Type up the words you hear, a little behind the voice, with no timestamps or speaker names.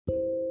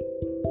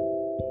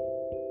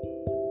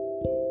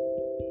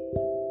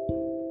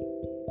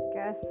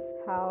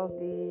how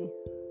the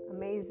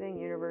amazing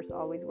universe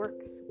always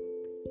works.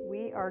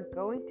 We are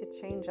going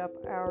to change up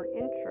our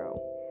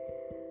intro.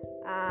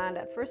 And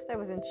at first I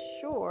wasn't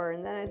sure,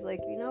 and then I was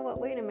like, you know what,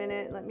 wait a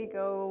minute, let me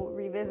go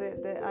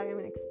revisit the I am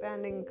an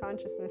expanding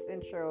consciousness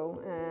intro.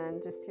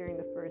 And just hearing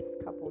the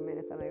first couple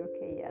minutes, I'm like,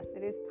 okay, yes,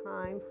 it is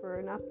time for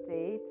an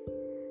update,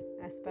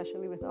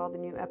 especially with all the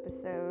new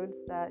episodes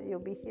that you'll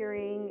be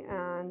hearing,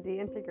 and the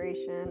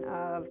integration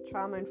of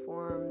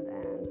trauma-informed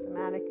and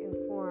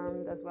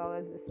somatic-informed, as well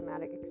as the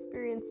somatic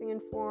experiencing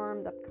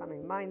informed,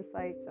 upcoming mind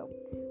sight. So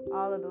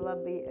all of the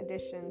lovely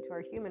addition to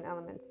our human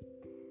elements.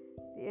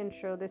 The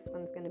intro, this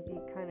one's going to be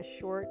kind of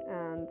short,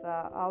 and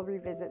I'll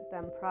revisit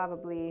them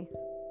probably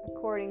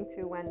according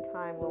to when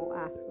time will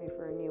ask me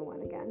for a new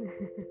one again.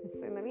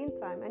 So in the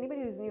meantime,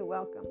 anybody who's new,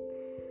 welcome.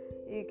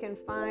 You can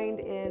find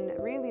in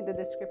really the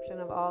description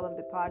of all of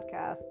the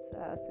podcasts,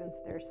 since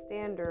they're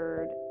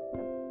standard,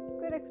 a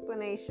good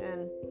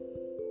explanation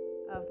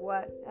of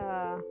what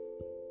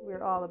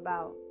we're all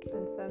about.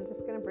 And so I'm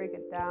just going to break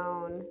it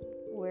down.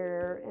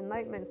 We're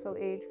Enlightenment Soul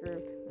Age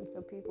Group, and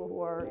so people who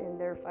are in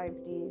their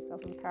 5D,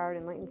 self-empowered,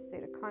 enlightened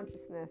state of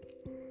consciousness.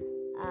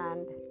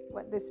 And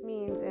what this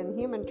means in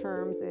human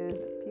terms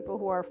is people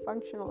who are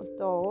functional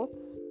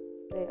adults.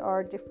 They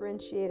are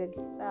differentiated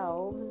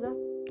selves.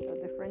 So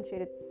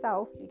differentiated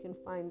self, you can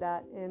find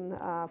that in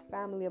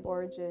family of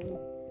origin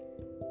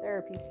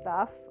therapy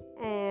stuff.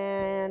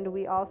 And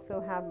we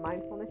also have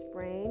mindfulness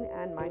brain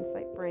and mind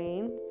fight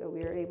brain. So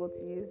we are able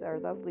to use our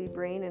lovely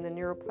brain in a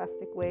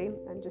neuroplastic way,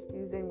 and just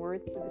using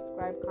words to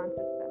describe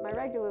concepts that my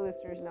regular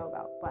listeners know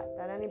about, but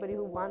that anybody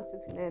who wants to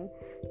tune in,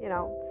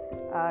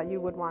 you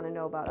would want to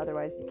know about.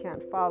 Otherwise, you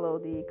can't follow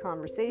the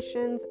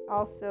conversations.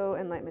 Also,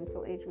 Enlightenment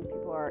Soul Age Group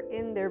people are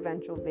in their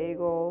ventral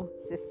vagal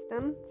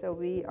system. So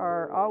we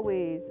are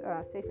always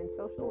safe and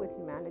social with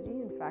humanity.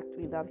 In fact,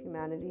 we love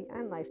humanity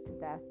and life to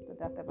death, the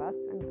death of us.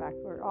 In fact,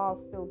 we're all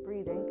still breathing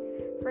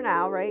for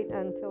now, right?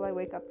 Until I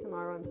wake up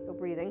tomorrow, I'm still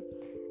breathing.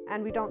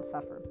 And we don't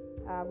suffer.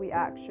 We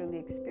actually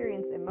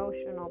experience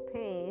emotional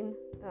pain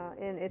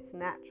in its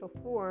natural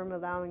form,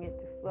 allowing it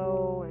to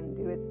flow and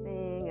do its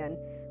thing. And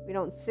we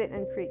don't sit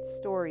and create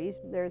stories.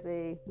 There's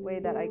a way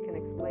that I can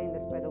explain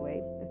this, by the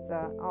way. It's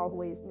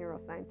always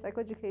neuroscience,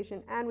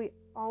 psychoeducation, and we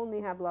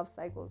only have love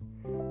cycles.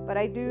 But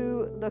I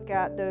do look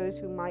at those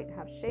who might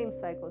have shame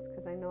cycles,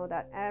 because I know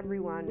that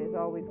everyone is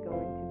always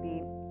going to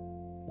be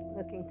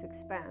looking to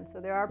expand.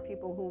 So there are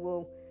people who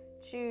will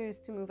choose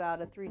to move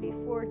out of 3D,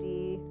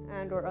 4D,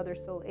 and or other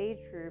soul age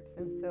groups,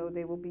 and so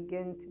they will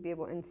begin to be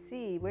able and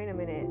see, wait a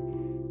minute,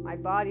 my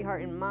body,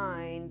 heart, and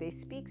mind, they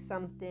speak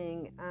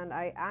something, and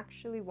I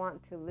actually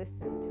want to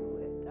listen to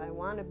it. I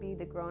want to be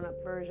the grown-up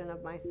version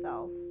of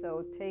myself.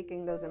 So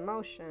taking those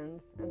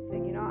emotions and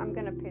saying, I'm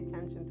going to pay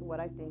attention to what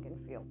I think and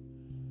feel.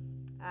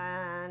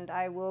 And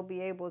I will be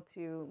able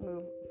to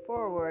move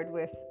forward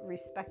with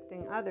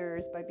respecting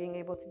others by being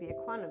able to be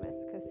equanimous.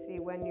 Because see,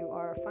 when you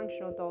are a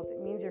functional adult,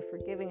 it means you're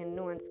forgiving and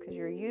nuanced, because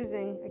you're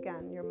using,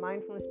 again, your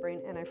mindfulness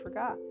brain. And I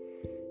forgot,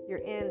 you're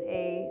in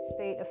a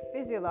state of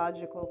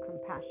physiological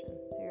compassion.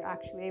 So you're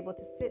actually able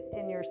to sit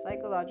in your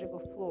psychological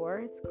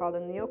floor. It's called a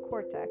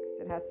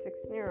neocortex. It has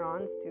 6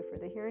 neurons, 2 for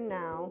the here and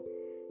now,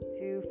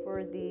 2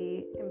 for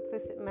the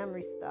implicit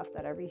memory stuff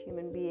that every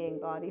human being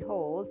body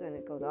holds, and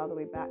it goes all the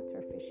way back to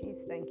our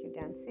fishies. Thank you,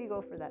 Dan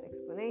Siegel, for that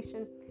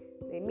explanation.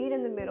 They meet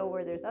in the middle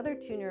where there's other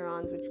 2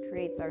 neurons, which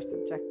creates our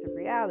subjective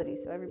reality.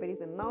 So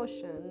everybody's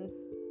emotions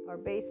are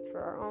based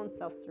for our own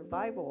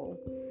self-survival,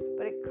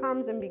 but it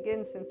comes and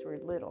begins since we're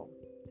little.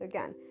 So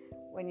again,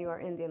 when you are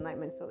in the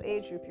Enlightenment Soul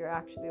Age Group, you're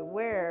actually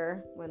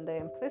aware when the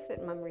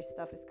implicit memory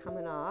stuff is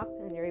coming up,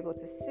 and you're able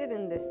to sit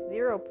in this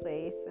zero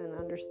place and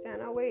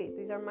understand, oh wait,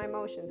 these are my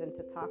emotions, and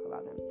to talk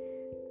about them.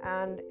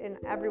 And in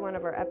every one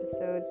of our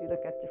episodes, we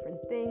look at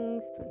different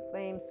things: twin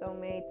flames,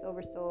 soulmates,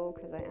 oversoul,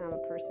 because I am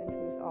a person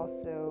who's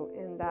also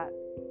in that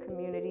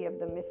community of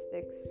the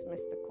mystics,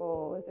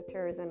 mystical,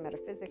 esotericism,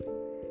 metaphysics.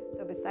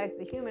 So besides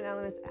the human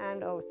elements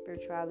and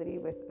spirituality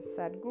with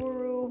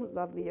Sadhguru,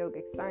 lovely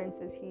yogic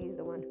sciences, he's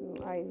the one who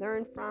I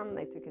learned from.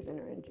 I took his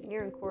inner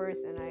engineering course,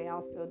 and I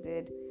also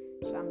did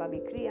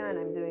Shambhavi Kriya, and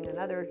I'm doing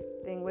another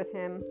thing with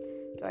him.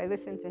 So I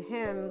listen to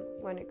him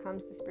when it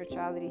comes to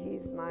spirituality.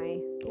 He's my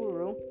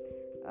guru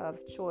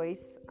of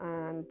choice,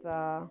 and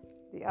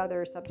the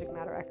other subject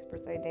matter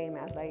experts I name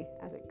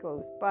as it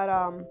goes. But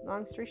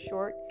long story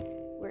short,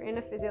 we're in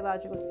a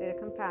physiological state of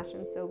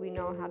compassion, so we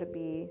know how to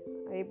be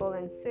able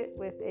and sit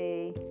with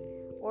a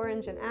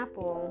orange and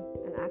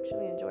apple and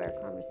actually enjoy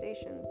our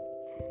conversations.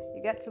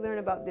 You get to learn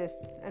about this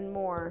and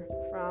more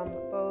from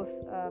both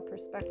a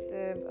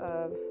perspective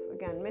of,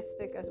 again,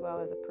 mystic as well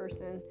as a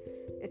person.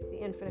 It's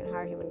the infinite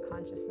higher human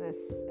consciousness,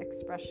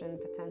 expression,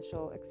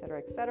 potential,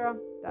 etc., etc.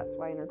 That's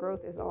why inner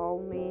growth is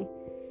only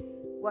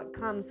what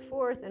comes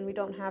forth, and we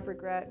don't have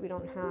regret. We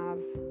don't have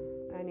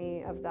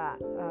any of that.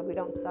 We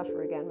don't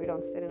suffer again. We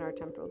don't sit in our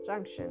temporal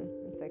junction.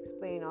 And so I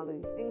explain all of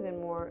these things and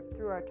more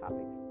through our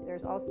topics.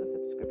 There's also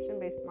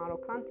subscription-based model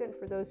content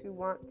for those who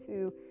want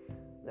to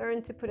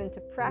learn to put into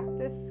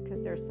practice,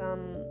 because there's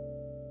some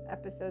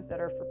episodes that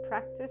are for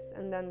practice,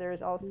 and then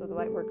there's also the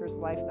Lightworker's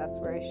Life. That's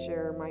where I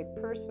share my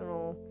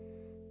personal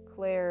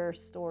Claire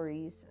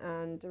stories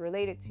and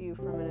relate it to you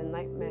from an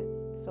enlightenment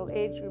soul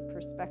age group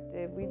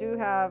perspective. We do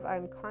have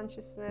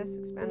consciousness,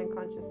 expanding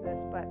consciousness,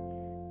 but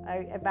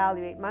I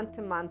evaluate month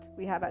to month.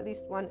 We have at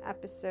least one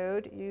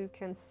episode. You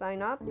can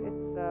sign up.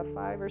 It's $5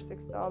 or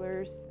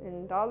 $6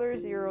 in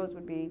dollars. Euros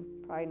would be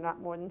probably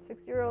not more than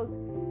 €6,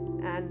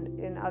 and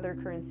in other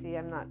currency,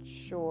 I'm not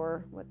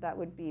sure what that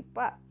would be.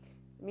 But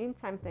in the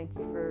meantime, thank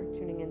you for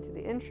tuning into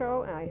the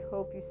intro, and I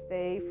hope you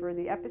stay for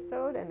the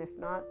episode. And if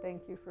not,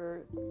 thank you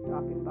for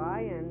stopping by,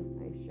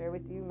 and I share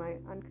with you my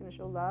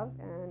unconditional love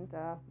and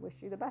wish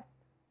you the best.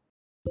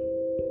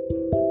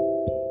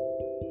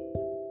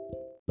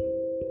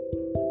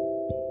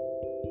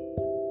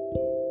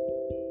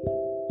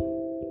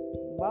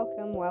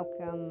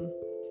 Welcome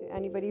to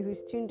anybody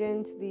who's tuned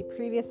in to the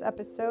previous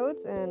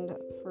episodes, and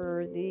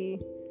for the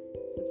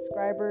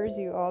subscribers,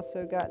 you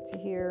also got to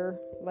hear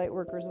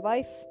Lightworker's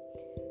Life.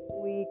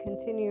 We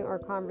continue our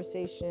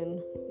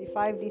conversation. The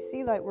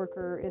 5DC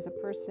Lightworker is a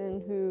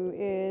person who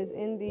is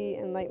in the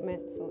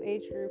Enlightenment Soul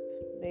Age group.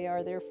 They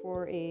are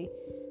therefore a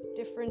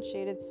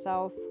differentiated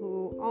self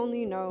who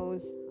only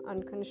knows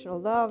unconditional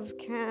love,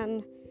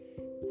 can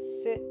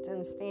sit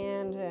and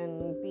stand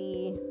and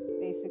be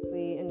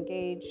basically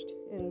engaged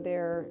in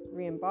their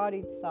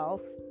re-embodied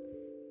self,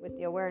 with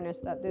the awareness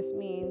that this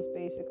means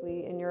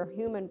basically in your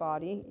human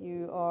body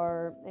you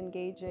are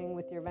engaging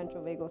with your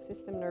ventral vagal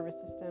system, nervous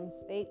system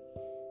state.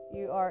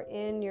 You are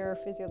in your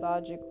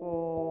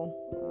physiological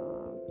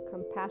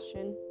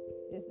compassion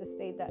is the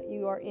state that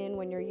you are in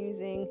when you're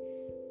using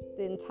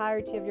the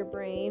entirety of your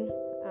brain,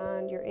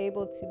 and you're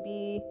able to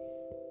be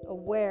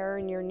aware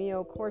in your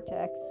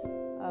neocortex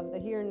of the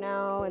here and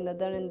now and the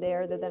then and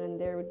there. The then and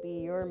there would be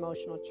your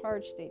emotional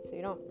charge state. So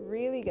you don't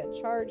really get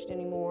charged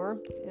anymore.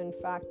 In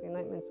fact, the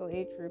Enlightenment Soul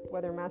Age group,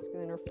 whether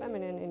masculine or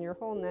feminine, in your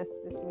wholeness,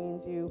 this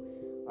means you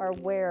are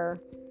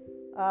aware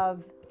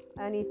of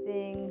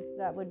anything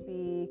that would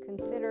be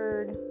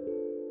considered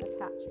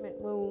attachment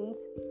wounds.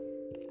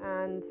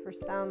 And for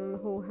some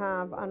who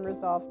have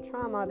unresolved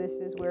trauma, this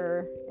is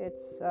where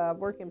it's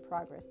work in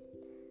progress.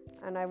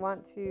 And I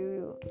want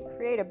to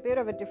create a bit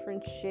of a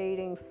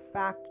differentiating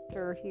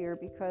factor here,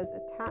 because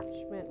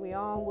attachment, we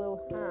all will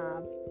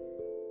have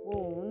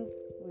wounds,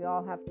 we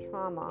all have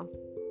trauma.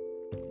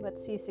 But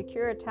see,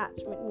 secure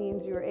attachment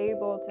means you're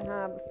able to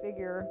have a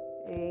figure,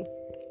 a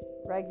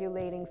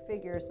regulating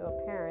figure. So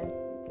a parent,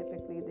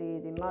 typically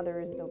the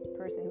mother is the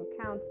person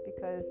who counts,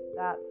 because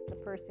that's the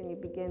person you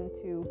begin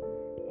to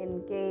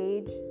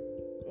engage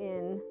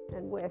in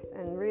and with,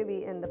 and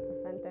really in the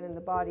placenta and in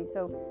the body.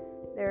 So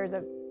there's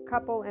a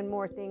couple and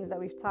more things that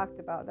we've talked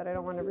about that I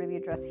don't want to really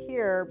address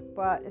here,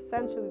 but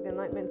essentially the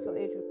Enlightenment Soul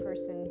Age group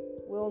person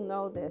will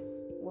know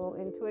this, will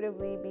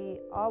intuitively be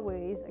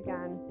always,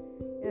 again,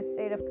 in a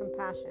state of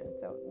compassion.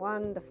 So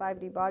one, the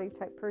 5D body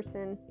type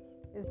person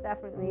is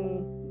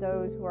definitely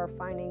those who are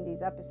finding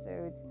these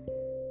episodes.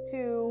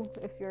 Two,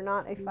 if you're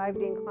not a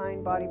 5D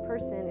inclined body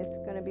person, it's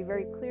going to be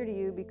very clear to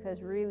you,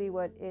 because really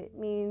what it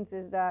means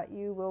is that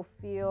you will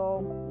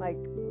feel like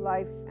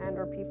life and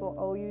or people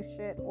owe you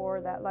shit,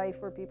 or that life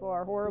or people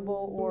are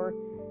horrible, or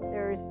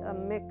there's a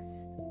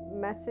mixed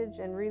message.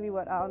 And really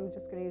what I'm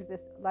just going to use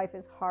this, life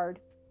is hard.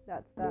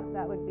 That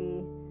would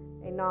be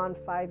a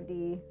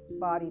non-5D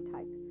body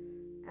type.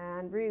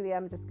 And really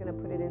I'm just going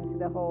to put it into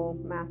the whole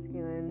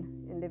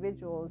masculine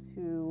individuals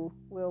who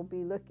will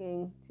be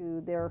looking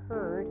to their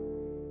herd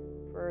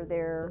for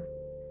their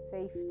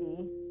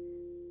safety.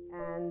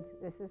 And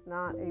this is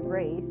not a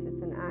race,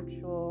 it's an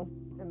actual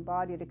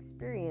embodied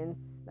experience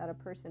that a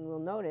person will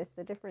notice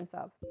the difference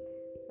of.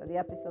 So the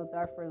episodes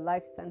are for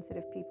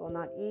life-sensitive people,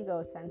 not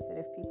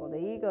ego-sensitive people. The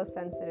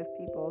ego-sensitive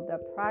people, the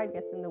pride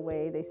gets in the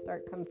way. They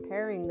start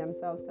comparing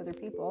themselves to other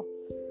people,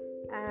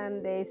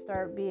 and they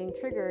start being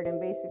triggered. And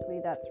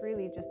basically that's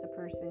really just a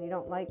person. You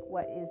don't like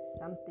what is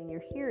something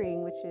you're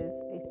hearing, which is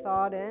a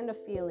thought and a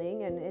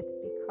feeling, and it's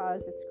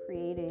because it's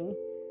creating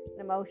an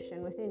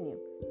emotion within you.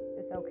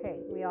 It's okay.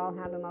 We all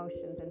have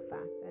emotions, in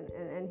fact.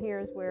 And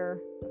here's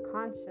where a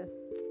conscious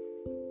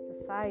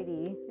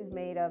society is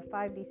made of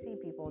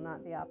 5DC people,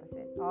 not the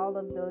opposite. All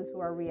of those who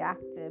are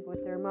reactive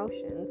with their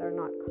emotions are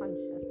not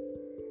conscious.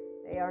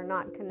 They are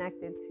not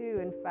connected to,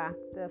 in fact,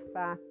 the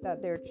fact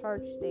that their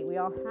charge state, we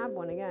all have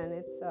one. Again,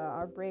 it's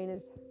our brain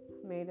is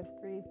made of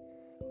three,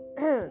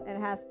 it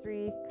has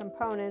three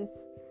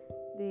components.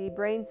 The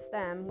brain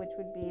stem, which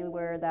would be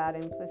where that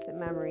implicit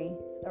memory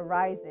is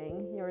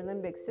arising, your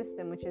limbic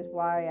system, which is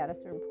why at a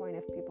certain point,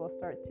 if people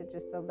start to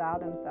just allow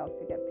themselves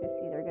to get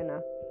pissy, they're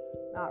gonna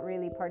not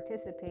really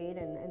participate,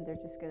 and they're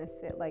just gonna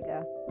sit like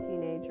a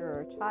teenager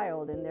or a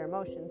child in their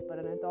emotions. But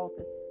an adult,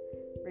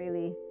 it's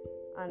really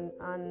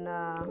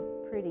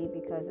pretty,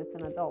 because it's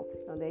an adult,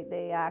 so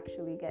they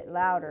actually get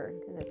louder.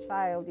 Because a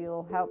child,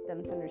 you'll help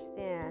them to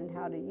understand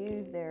how to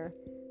use their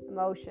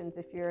emotions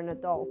if you're an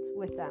adult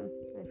with them.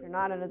 If you're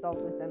not an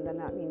adult with them, then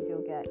that means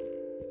you'll get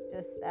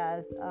just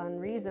as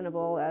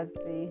unreasonable as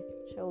the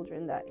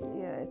children. That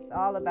it's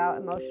all about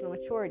emotional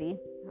maturity.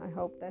 I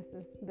hope this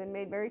has been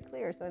made very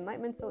clear. So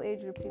Enlightenment Soul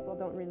Age group people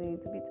don't really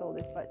need to be told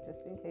this, but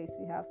just in case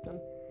we have some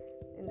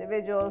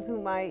individuals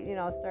who might,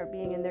 start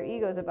being in their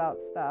egos about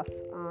stuff.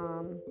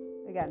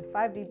 Again,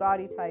 5D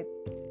body type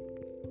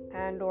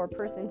and or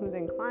person who's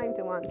inclined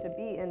to want to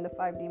be in the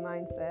 5D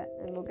mindset.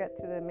 And we'll get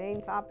to the main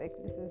topic.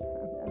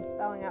 I'm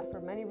spelling out for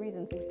many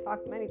reasons. We've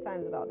talked many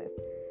times about this.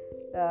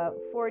 The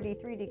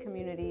 4D, 3D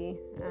community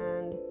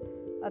and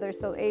other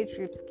soul age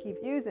groups keep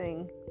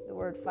using the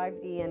word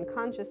 5D and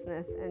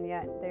consciousness, and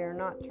yet they are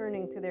not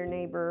turning to their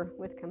neighbor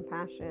with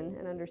compassion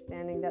and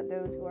understanding that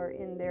those who are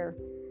in their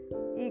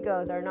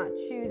egos are not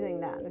choosing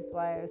that. That's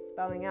why I was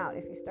spelling out.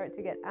 If you start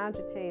to get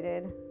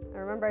agitated, I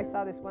remember I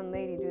saw this one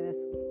lady do this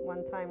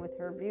one time with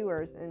her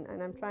viewers, and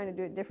I'm trying to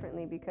do it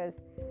differently because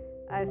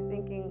I was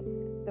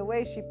thinking the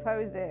way she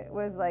posed it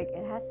was like,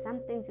 it has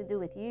something to do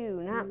with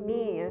you, not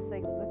me. And it's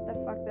like, what the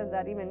fuck does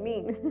that even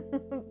mean?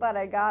 But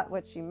I got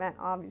what she meant,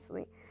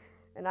 obviously.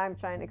 And I'm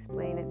trying to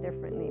explain it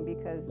differently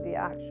because the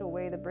actual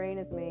way the brain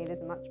is made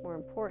is much more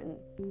important,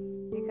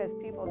 because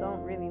people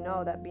don't really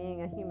know that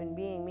being a human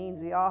being means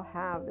we all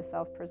have the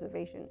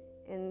self-preservation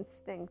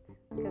instinct,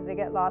 because they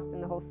get lost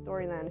in the whole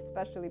storyline,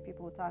 especially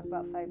people who talk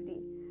about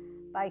 5D.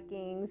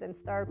 Vikings and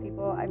star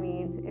people. I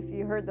mean, if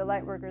you heard The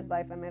Lightworker's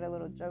Life, I made a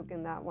little joke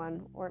in that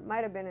one, or it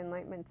might have been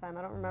Enlightenment Time,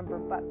 I don't remember,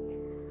 but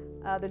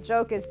the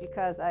joke is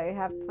because I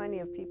have plenty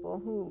of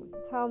people who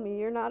tell me,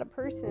 you're not a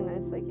person.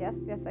 And it's like,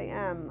 yes, I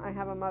am. I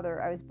have a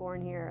mother. I was born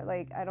here.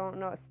 Like, I don't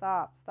know.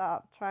 Stop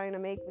trying to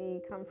make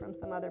me come from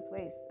some other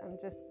place. I'm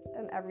just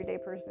an everyday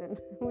person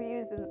who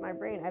uses my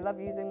brain. I love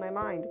using my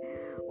mind.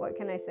 What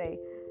can I say?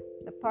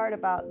 The part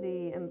about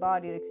the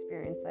embodied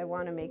experience, I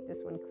want to make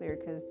this one clear,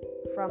 because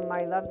from my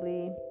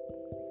lovely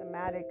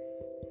somatics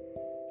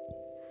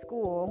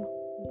school,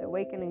 the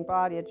Awakening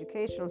Body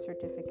Educational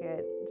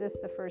Certificate,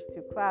 just the first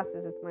 2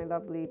 classes with my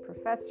lovely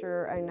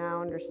professor, I now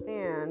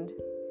understand.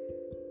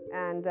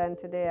 And then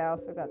today I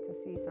also got to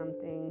see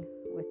something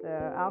with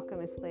the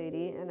alchemist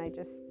lady, and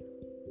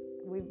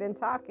we've been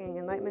talking,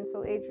 Enlightenment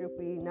Soul Age group,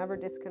 we never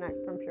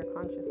disconnect from pure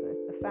consciousness,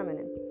 the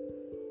feminine.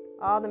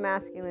 All the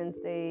masculines,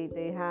 they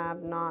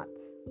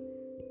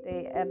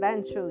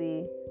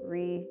eventually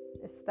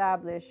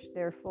re-establish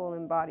their full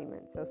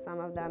embodiment. So some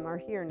of them are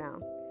here now.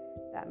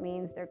 That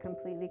means they're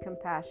completely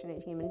compassionate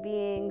human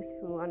beings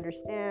who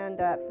understand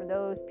that for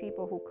those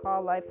people who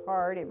call life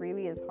hard, it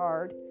really is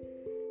hard.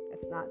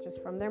 It's not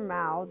just from their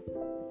mouths,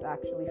 it's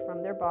actually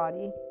from their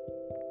body.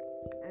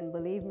 And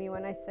believe me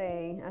when I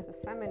say, as a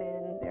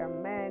feminine, there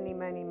are many,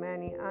 many,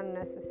 many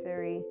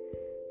unnecessary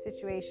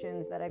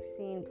situations that I've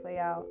seen play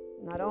out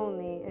not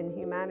only in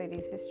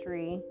humanity's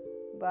history,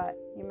 but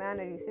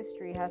humanity's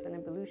history has an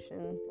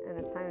evolution and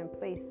a time and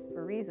place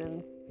for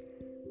reasons.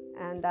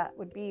 And that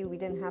would be, we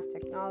didn't have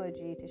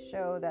technology to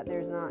show that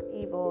there's not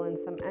evil in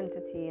some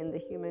entity in the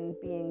human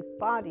being's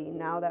body.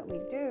 Now that we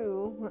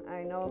do,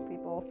 I know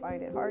people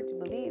find it hard to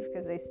believe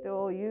because they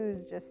still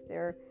use just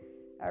their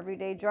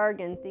everyday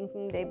jargon,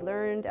 thinking they've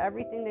learned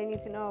everything they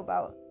need to know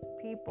about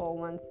people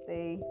once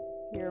they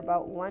hear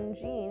about one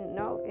gene.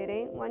 No, it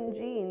ain't one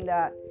gene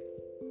that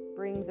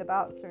brings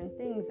about certain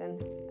things, and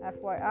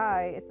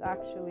FYI, it's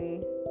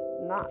actually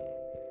not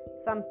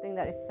something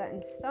that is set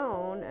in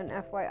stone. And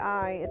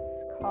FYI,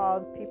 it's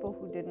called people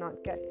who did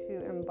not get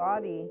to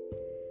embody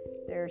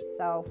their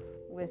self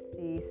with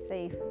the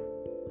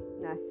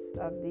safeness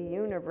of the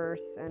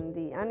universe and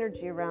the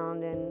energy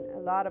around, and a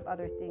lot of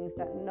other things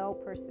that no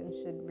person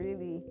should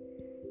really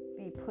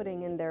be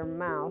putting in their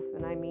mouth.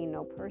 And I mean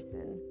no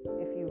person.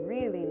 If you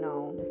really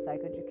know the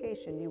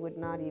psychoeducation, you would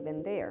not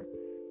even dare.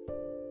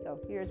 So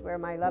here's where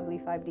my lovely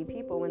 5D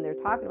people, when they're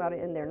talking about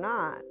it and they're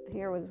not,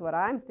 here was what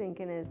I'm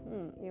thinking is,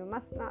 you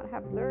must not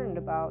have learned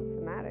about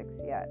somatics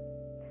yet.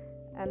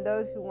 And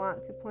those who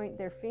want to point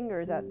their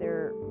fingers at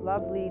their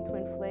lovely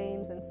twin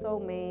flames and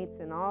soulmates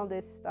and all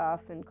this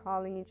stuff and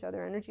calling each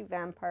other energy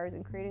vampires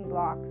and creating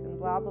blocks and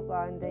blah, blah,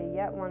 blah, and they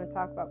yet want to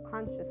talk about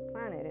conscious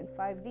planet in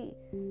 5D.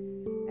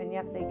 And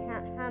yet they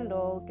can't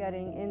handle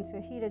getting into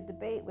a heated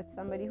debate with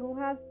somebody who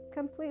has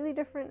completely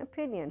different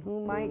opinion,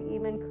 who might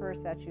even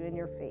curse at you in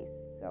your face.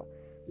 So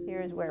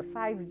here's where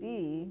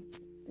 5D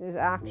is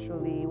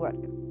actually what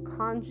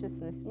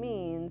consciousness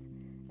means,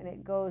 and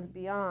it goes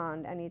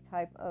beyond any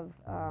type of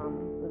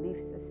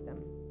belief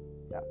system.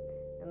 So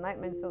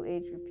Enlightenment Soul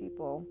Age group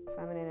people,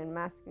 feminine and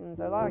masculines,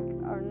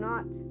 are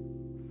not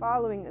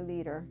following a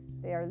leader.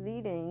 They are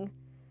leading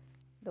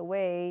the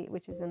way,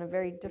 which is in a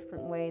very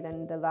different way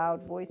than the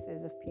loud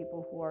voices of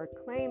people who are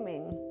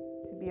claiming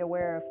to be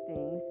aware of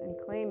things and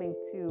claiming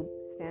to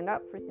stand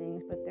up for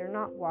things, but they're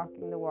not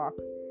walking the walk.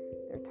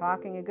 They're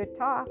talking a good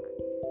talk.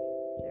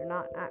 They're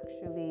not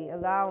actually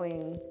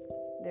allowing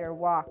their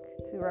walk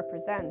to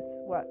represent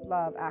what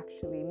love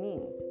actually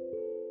means.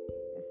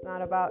 It's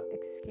not about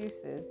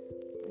excuses.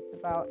 It's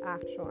about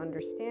actual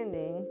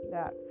understanding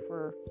that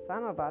for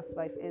some of us,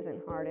 life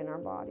isn't hard in our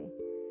body,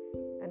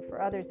 and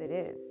for others it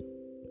is.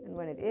 And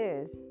when it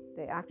is,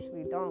 they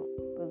actually don't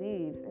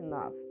believe in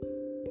love.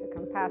 The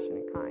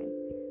compassionate kind,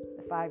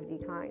 the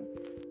 5D kind.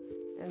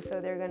 And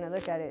so they're going to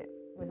look at it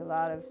with a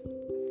lot of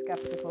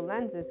skeptical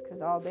lenses,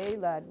 because all they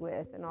led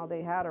with and all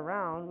they had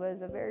around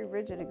was a very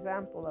rigid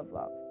example of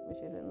love, which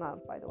isn't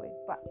love, by the way.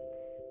 But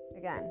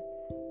again,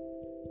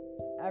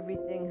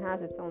 everything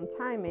has its own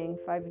timing.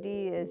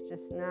 5D is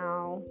just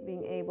now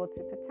being able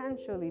to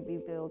potentially be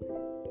built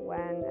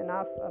when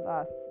enough of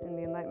us in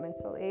the Enlightenment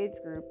Soul Age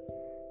group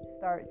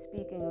start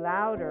speaking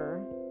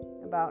louder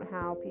about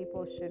how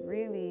people should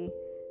really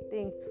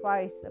think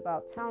twice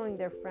about telling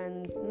their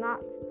friends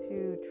not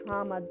to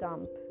trauma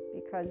dump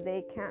because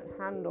they can't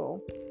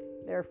handle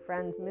their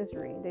friend's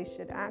misery. They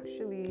should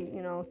actually,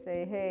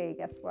 say, hey,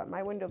 guess what?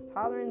 My window of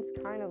tolerance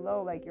is kind of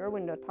low, like your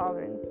window of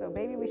tolerance. So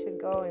maybe we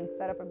should go and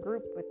set up a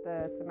group with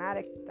the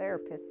somatic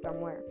therapist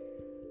somewhere,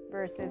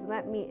 versus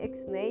let me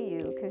ixnay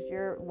you because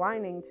you're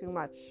whining too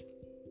much.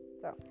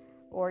 So,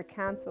 or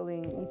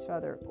canceling each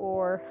other,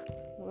 or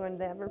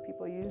whenever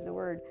people use the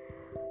word,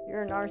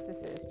 you're a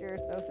narcissist, you're a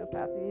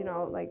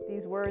sociopath, like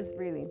these words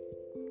really.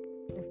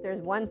 If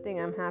there's one thing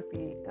I'm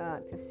happy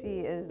to see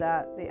is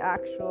that the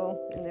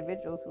actual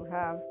individuals who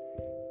have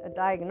a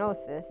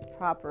diagnosis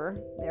proper,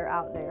 they're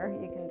out there.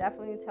 You can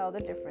definitely tell the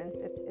difference.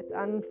 It's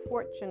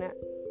unfortunate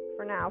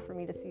for now for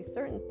me to see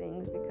certain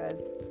things,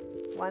 because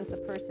once a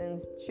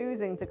person's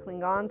choosing to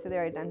cling on to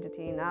their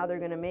identity, now they're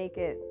going to make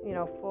it,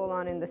 full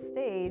on in the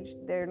stage.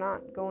 They're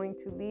not going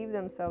to leave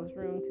themselves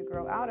room to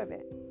grow out of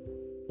it,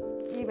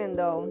 even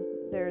though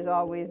there's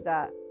always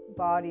that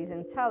body's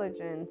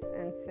intelligence.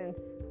 And since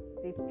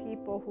the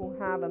people who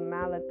have a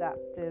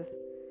maladaptive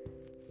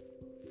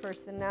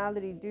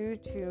personality due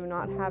to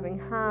not having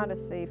had a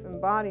safe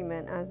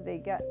embodiment, as they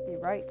get the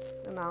right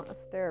amount of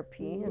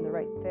therapy and the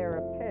right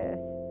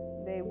therapist,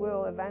 they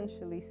will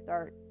eventually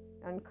start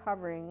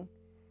uncovering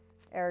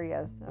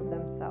areas of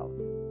themselves,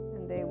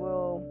 and they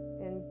will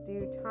in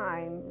due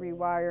time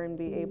rewire and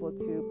be able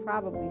to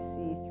probably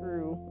see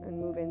through and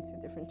move into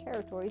different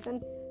territories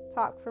and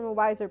talk from a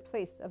wiser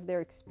place of their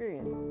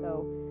experience.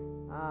 So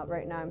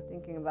right now I'm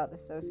thinking about the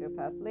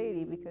sociopath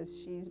lady,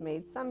 because she's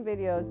made some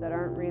videos that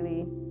aren't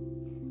really,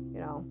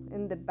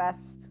 in the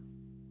best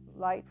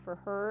light for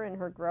her and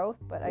her growth,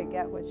 but I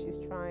get what she's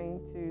trying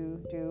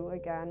to do.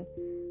 Again,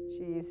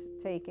 she's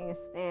taking a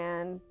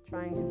stand,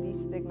 trying to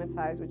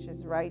destigmatize, which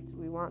is right.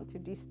 We want to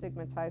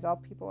destigmatize. All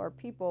people are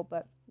people,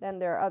 but then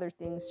there are other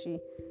things she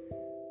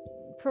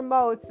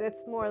promotes.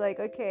 It's more like,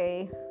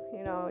 okay,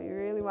 you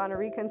really want to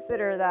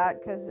reconsider that,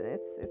 because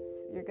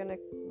you're going to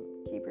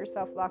keep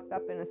yourself locked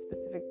up in a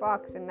specific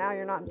box, and now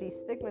you're not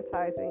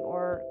destigmatizing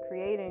or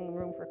creating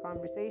room for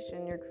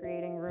conversation. You're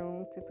creating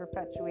room to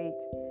perpetuate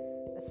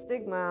a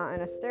stigma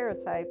and a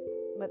stereotype.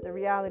 But the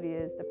reality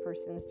is the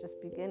person's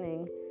just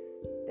beginning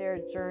their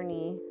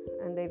journey,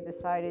 and they've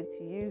decided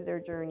to use their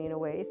journey in a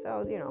way.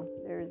 So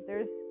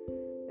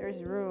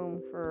there's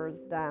room for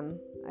them.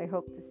 I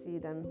hope to see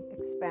them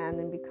expand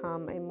and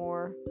become a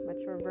more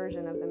mature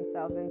version of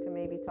themselves, and to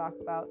maybe talk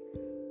about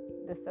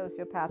the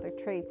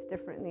sociopathic traits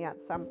differently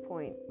at some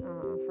point.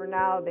 For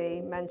now,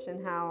 they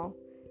mention how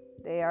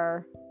they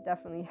are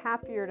definitely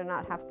happier to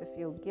not have to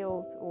feel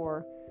guilt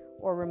or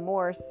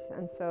remorse.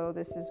 And so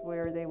this is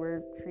where they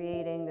were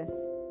creating this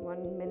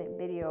 1-minute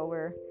video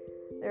where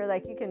they're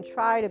like, you can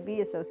try to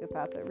be a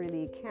sociopath, but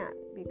really you can't,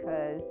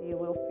 because you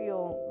will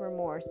feel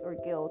remorse or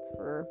guilt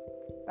for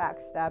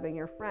backstabbing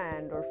your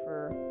friend, or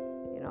for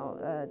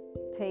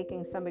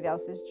taking somebody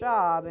else's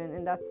job,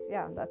 and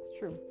that's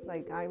true.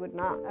 Like, I would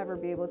not ever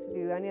be able to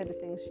do any of the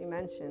things she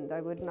mentioned.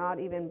 I wouldn't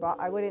even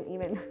I wouldn't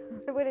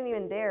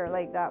even dare.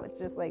 Like, that was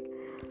just like,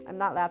 I'm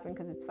not laughing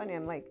because it's funny.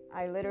 I'm like,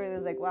 I literally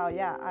was like, wow,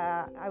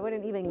 yeah, I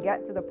wouldn't even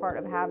get to the part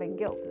of having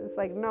guilt. It's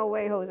like, no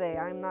way, Jose,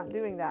 I'm not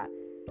doing that.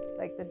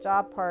 Like, the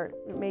job part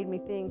made me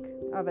think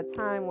of a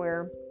time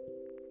where,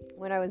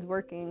 when I was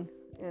working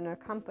in a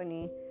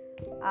company,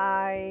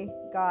 I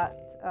got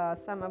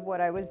some of what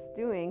I was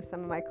doing,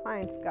 some of my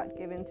clients got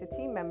given to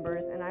team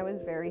members, and I was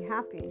very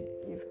happy.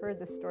 You've heard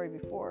this story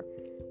before.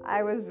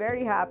 I was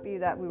very happy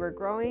that we were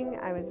growing.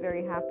 I was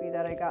very happy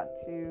that I got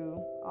to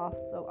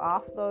also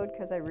offload,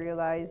 because I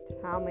realized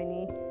how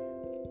many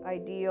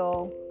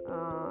ideal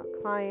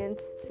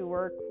clients to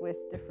work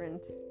with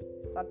different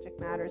subject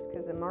matters,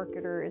 because a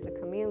marketer is a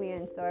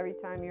chameleon. So every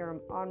time you're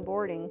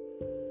onboarding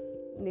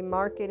the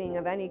marketing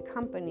of any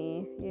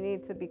company, you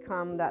need to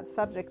become that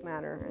subject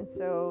matter. And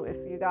so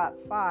if you got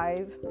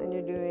 5 and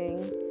you're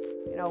doing,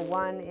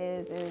 one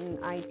is in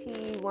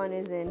IT, one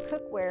is in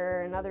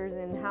cookware, and others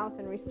in house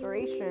and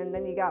restoration,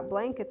 then you got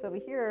blankets over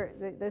here.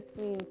 This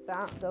means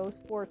that those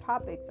 4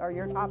 topics are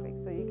your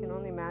topics. So you can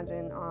only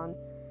imagine on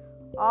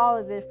all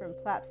the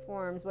different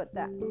platforms what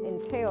that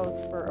entails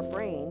for a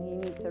brain. You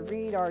need to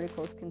read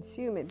articles,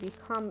 consume it,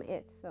 become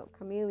it. So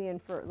chameleon,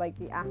 for like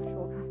the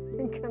actual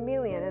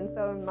chameleon. And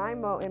so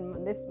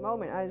in this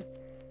moment, I was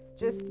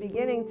just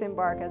beginning to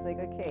embark. I was like,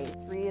 okay,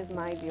 3 is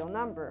my ideal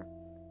number.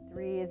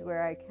 3 is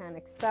where I can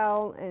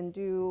excel and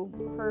do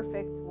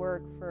perfect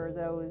work for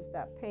those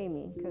that pay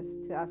me, because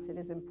to us it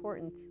is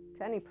important.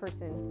 To any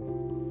person,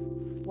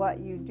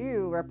 what you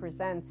do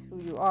represents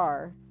who you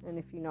are. And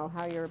if you know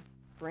how you're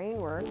brain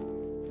works.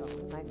 So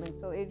enlightenment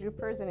soul age group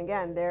person,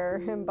 again,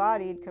 they're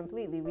embodied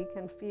completely. We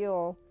can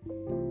feel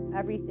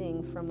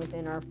everything from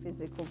within our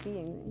physical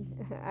being.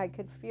 I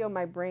could feel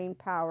my brain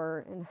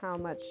power and how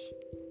much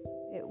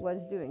it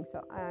was doing.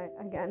 So I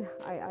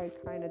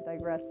kind of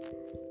digress,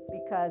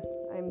 because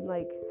I'm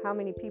like, how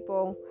many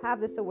people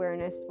have this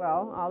awareness?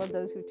 Well, all of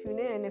those who tune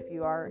in, if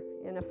you are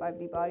in a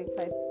 5D body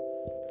type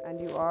and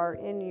you are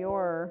in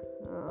your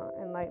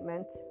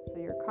enlightenment, so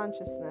your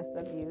consciousness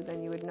of you,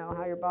 then you would know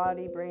how your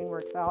body, brain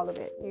works, all of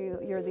it.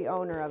 You're the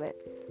owner of it.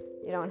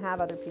 You don't have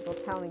other people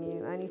telling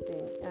you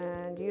anything,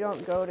 and you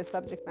don't go to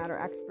subject matter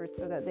experts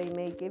so that they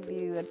may give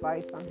you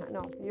advice on how.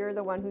 No, you're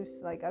the one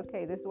who's like,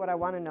 okay, this is what I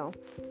want to know.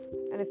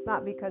 And it's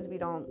not because we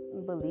don't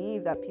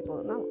believe that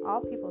people, no, all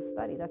people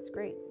study. That's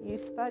great. You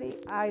study,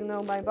 I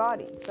know my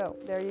body. So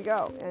there you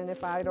go. And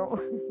if I don't,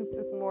 this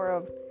is more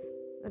of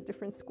a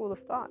different school of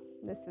thought.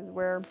 This is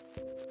where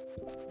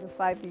the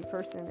 5D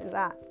person is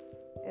at.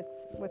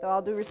 It's with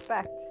all due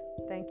respect.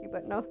 Thank you,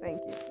 but no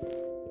thank you.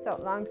 So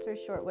long story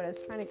short, what I was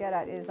trying to get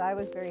at is I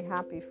was very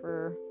happy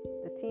for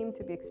the team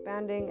to be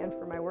expanding and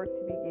for my work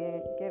to be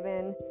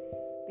given,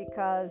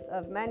 because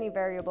of many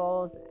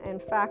variables. In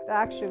fact,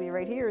 actually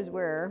right here is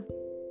where,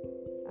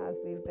 as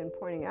we've been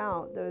pointing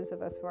out, those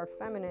of us who are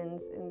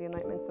feminines in the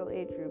Enlightenment Soul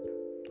Age group,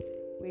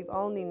 we've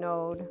only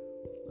known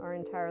our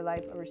entire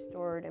life a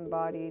restored,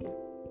 embodied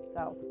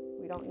self.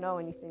 We don't know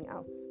anything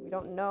else. We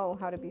don't know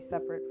how to be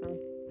separate from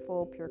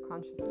full, pure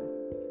consciousness.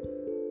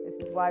 This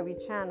is why we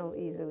channel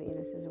easily.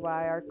 This is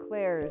why our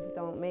clairs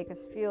don't make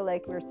us feel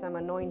like we're some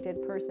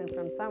anointed person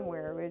from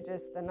somewhere. We're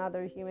just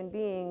another human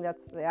being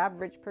that's the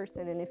average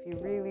person. And if you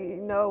really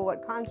know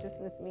what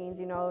consciousness means,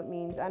 you know it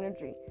means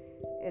energy.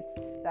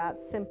 It's that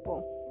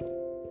simple.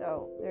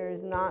 So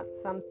there's not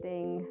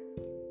something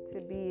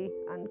to be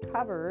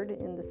uncovered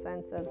in the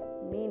sense of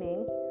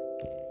meaning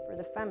for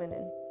the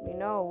feminine. We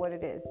know what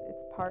it is.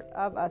 It's part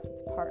of us.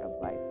 It's part of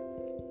life.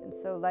 And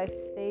so life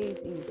stays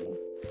easy.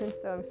 And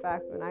so in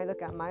fact, when I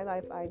look at my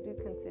life, I do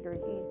consider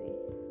it easy.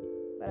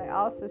 But I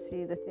also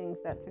see the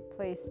things that took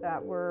place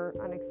that were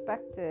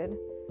unexpected,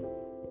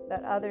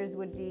 that others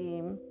would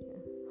deem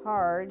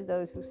hard,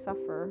 those who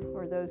suffer,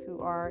 or those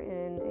who are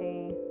in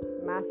a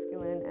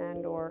masculine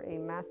and or a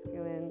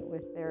masculine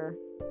with their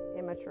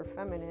immature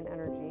feminine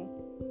energy.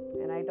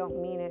 And I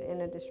don't mean it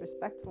in a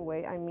disrespectful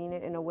way. I mean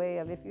it in a way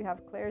of, if you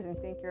have clairs and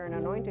think you're an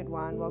anointed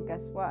one, well,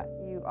 guess what?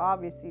 You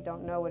obviously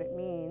don't know what it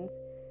means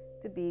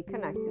to be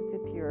connected to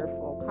pure,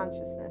 full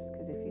consciousness.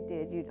 Because if you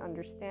did, you'd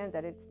understand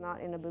that it's not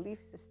in a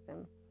belief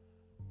system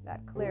that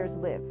clairs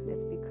live.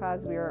 It's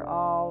because we are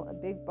all a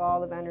big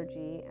ball of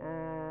energy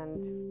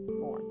and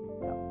more.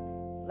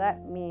 So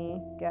let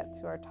me get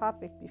to our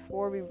topic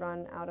before we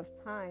run out of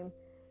time.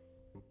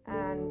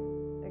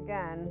 And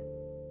again,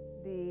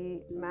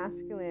 the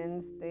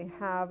masculines, they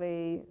have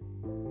a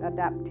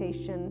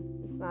adaptation.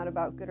 It's not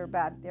about good or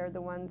bad. They're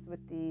the ones with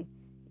the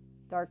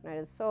dark night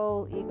of the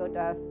soul, ego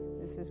death.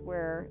 This is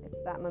where it's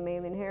that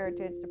mammalian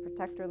heritage, the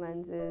protector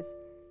lenses.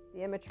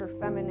 The immature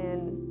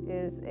feminine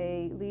is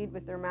a lead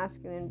with their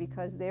masculine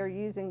because they're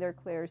using their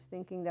clairs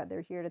thinking that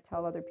they're here to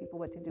tell other people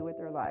what to do with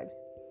their lives.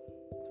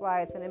 That's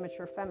why it's an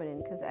immature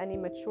feminine, because any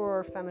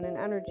mature feminine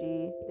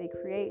energy, they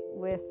create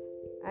with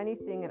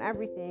anything and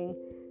everything,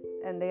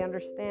 and they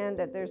understand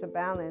that there's a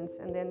balance,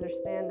 and they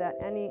understand that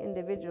any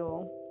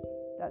individual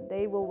that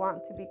they will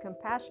want to be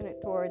compassionate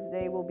towards,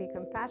 they will be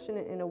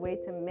compassionate in a way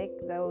to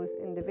make those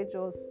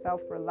individuals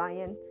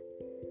self-reliant,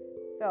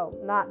 so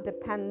not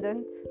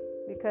dependent,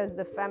 because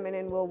the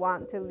feminine will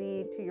want to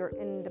lead to your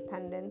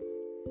independence.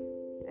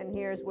 And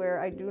here's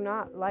where I do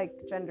not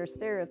like gender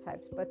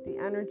stereotypes, but the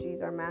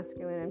energies are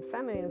masculine and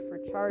feminine for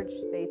charged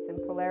states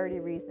and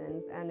polarity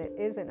reasons, and it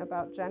isn't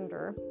about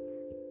gender.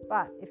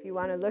 But if you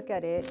want to look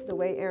at it, the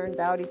way Aaron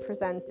Doughty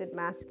presented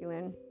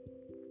masculine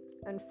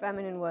and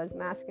feminine was,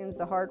 masculine's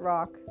the hard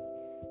rock,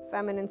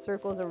 feminine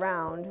circles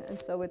around,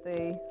 and so with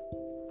a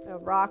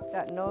rock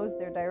that knows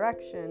their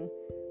direction,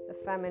 the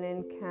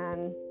feminine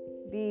can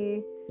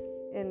be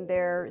in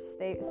their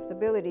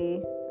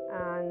stability.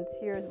 And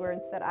here's where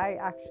instead I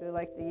actually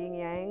like the yin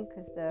yang,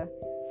 because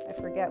I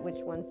forget which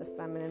one's the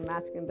feminine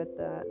masculine, but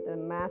the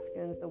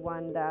masculine's the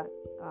one that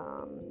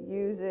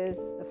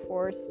uses the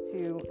force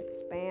to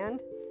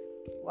expand,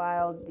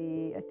 while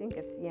I think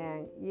it's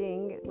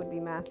yin would be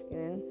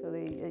masculine, so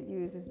it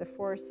uses the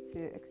force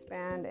to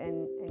expand,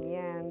 and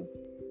yang,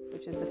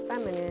 which is the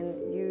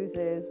feminine,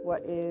 uses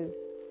what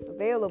is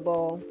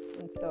available.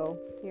 And so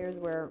here's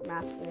where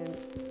masculine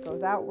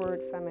goes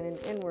outward, feminine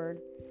inward.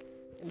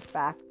 In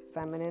fact,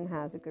 feminine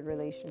has a good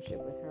relationship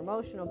with her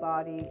emotional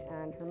body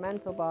and her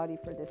mental body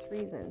for this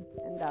reason,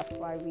 and that's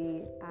why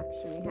we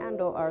actually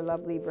handle our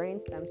lovely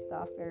brainstem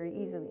stuff very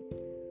easily.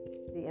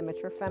 The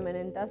immature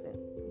feminine doesn't.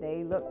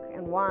 They look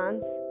and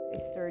want a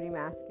sturdy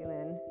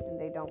masculine, and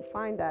they don't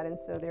find that, and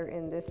so they're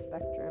in this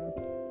spectrum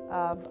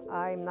of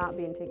I'm not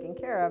being taken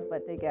care of,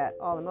 but they get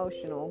all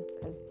emotional,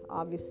 because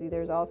obviously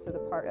there's also the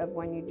part of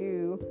when you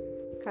do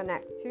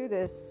connect to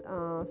this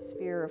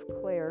sphere of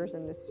clairs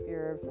and this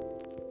sphere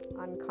of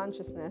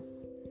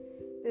unconsciousness,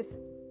 this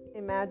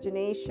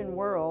imagination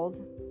world,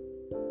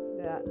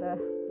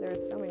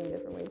 there's so many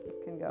different ways this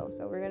can go.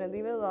 So we're going to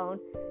leave it alone,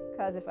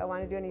 because if I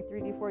want to do any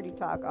 3D, 4D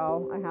talk,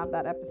 I have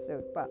that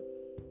episode. But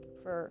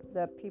for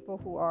the people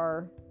who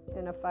are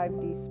in a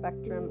 5D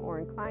spectrum or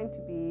inclined to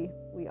be,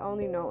 we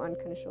only know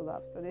unconditional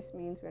love. So this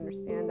means we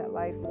understand that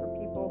life, for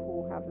people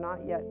who have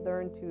not yet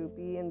learned to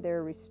be in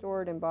their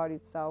restored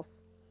embodied self,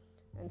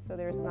 and so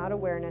there's not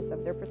awareness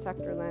of their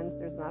protector lens,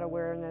 there's not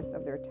awareness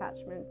of their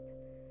attachment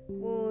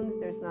wounds,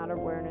 there's not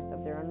awareness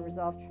of their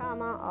unresolved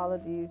trauma. All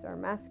of these are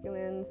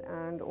masculines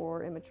and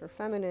or immature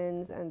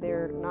feminines, and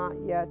they're not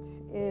yet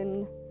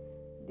in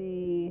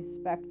the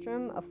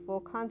spectrum of full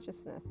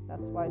consciousness.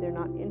 That's why they're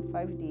not in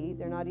 5D.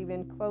 They're not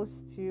even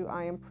close to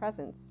I am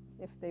presence.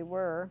 If they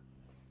were,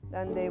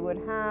 then they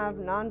would have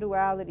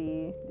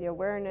non-duality, the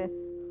awareness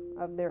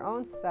of their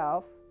own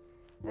self,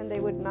 and they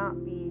would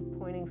not be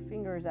pointing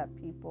fingers at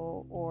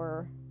people,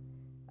 or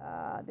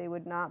they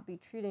would not be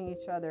treating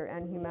each other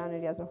and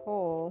humanity as a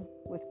whole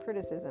with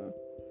criticism,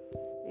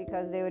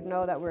 because they would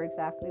know that we're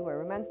exactly where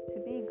we're meant to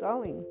be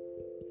going.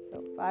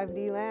 So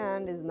 5D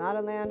land is not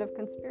a land of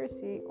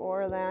conspiracy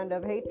or a land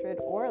of hatred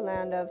or a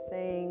land of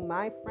saying,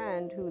 my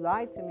friend who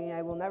lied to me,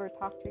 I will never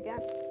talk to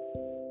again.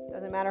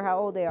 Doesn't matter how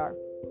old they are.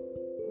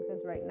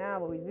 Because right now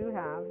what we do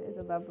have is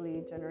a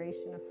lovely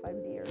generation of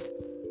 5Ders.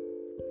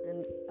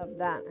 And of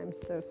that, I'm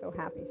so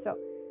happy. So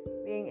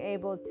being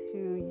able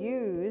to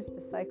use the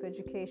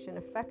psychoeducation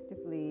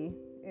effectively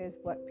is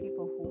what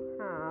people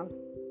who have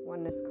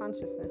oneness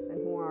consciousness and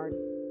who are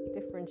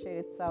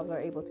differentiated selves are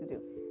able to do.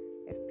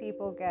 If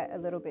people get a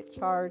little bit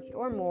charged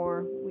or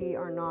more, we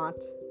are not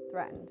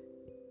threatened.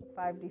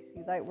 The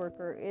 5DC light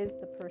worker is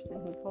the person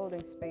who's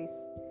holding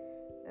space,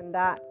 and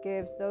that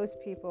gives those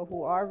people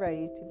who are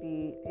ready to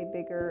be a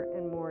bigger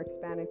and more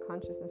expanded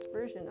consciousness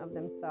version of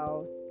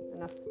themselves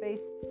enough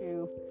space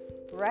to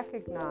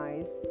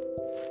recognize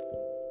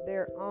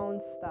their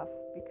own stuff.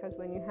 Because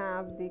when you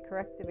have the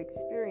corrective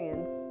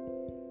experience,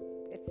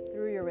 it's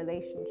through your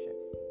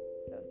relationships.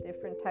 So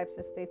different types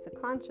of states of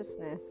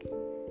consciousness,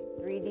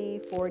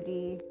 3D,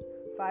 4D,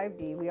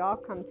 5D, we all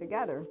come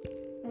together.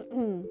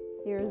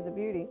 Here's the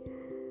beauty.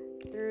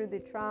 Through the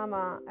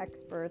trauma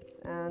experts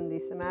and the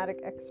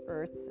somatic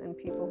experts and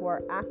people who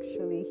are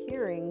actually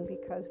hearing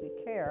because we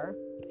care.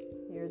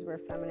 Here's where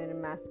feminine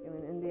and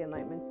masculine in the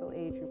Enlightenment Soul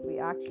Age group, we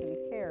actually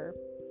care.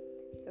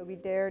 So we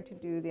dare to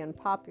do the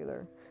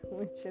unpopular,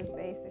 which is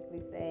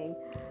basically saying,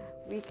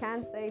 we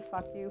can say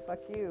fuck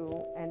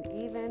you, and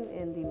even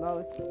in the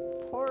most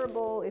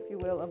horrible, if you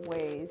will, of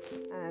ways,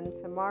 and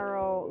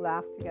tomorrow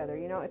laugh together.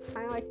 You know, it's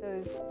kind of like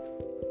those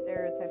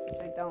stereotypes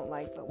which I don't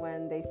like, but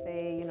when they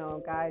say, you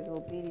know, guys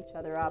will beat each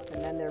other up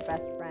and then they're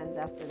best friends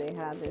after they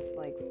had this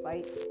like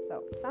fight.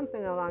 So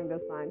something along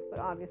those lines, but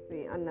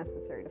obviously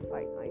unnecessary to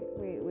fight. Like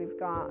we've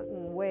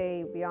gotten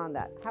way beyond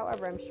that.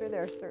 However, I'm sure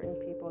there are certain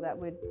people that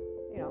would,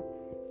 you know,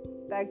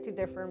 beg to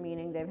differ,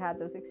 meaning they've had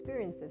those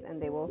experiences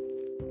and they will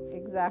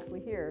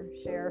exactly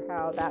share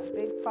how that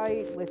big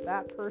fight with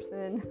that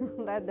person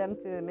led them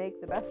to make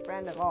the best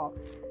friend of all.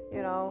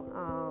 You know,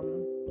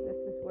 this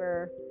is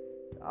where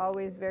it's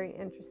always very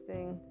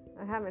interesting.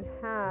 I haven't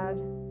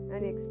had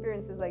any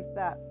experiences like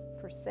that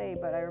per se,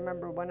 but I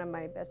remember one of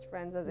my best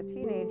friends as a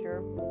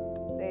teenager,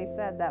 they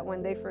said that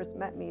when they first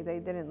met me, they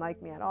didn't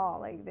like me at all.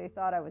 Like they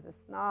thought I was a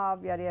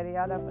snob, yada yada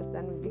yada, but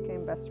then we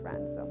became best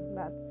friends. So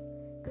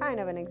that's kind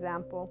of an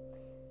example.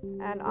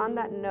 And on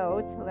that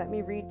note, let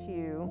me read to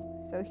you.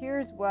 So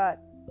here's what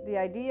the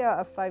idea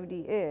of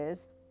 5D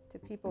is to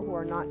people who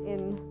are not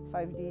in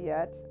 5D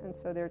yet. And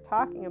so they're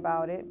talking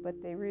about it, but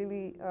they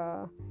really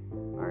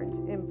aren't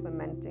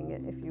implementing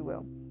it, if you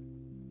will.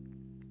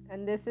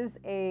 And this is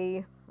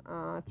a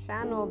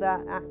channel that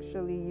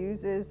actually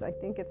uses, I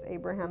think it's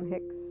Abraham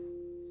Hicks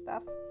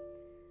stuff.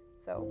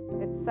 So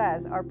it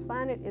says, our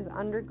planet is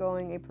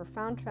undergoing a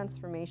profound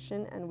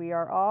transformation, and we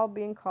are all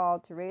being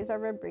called to raise our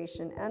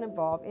vibration and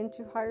evolve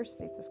into higher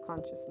states of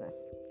consciousness.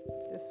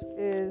 This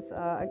is,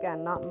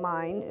 again, not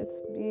mine.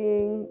 It's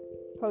being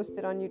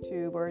posted on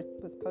YouTube, or it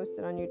was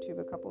posted on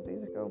YouTube a couple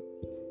days ago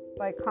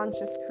by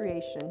Conscious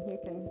Creation. You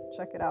can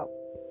check it out.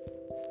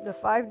 The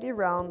 5D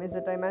realm is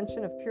a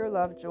dimension of pure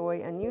love,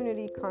 joy, and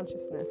unity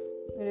consciousness.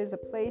 It is a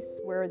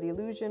place where the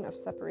illusion of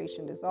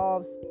separation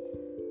dissolves,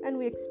 and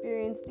we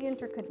experience the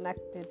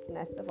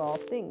interconnectedness of all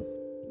things.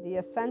 The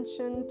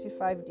ascension to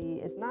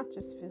 5D is not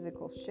just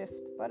physical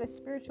shift, but a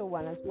spiritual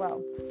one as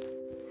well.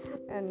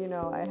 And you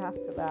know, I have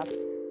to laugh.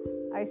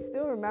 I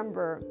still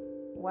remember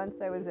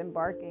once I was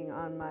embarking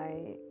on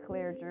my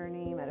clear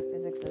journey,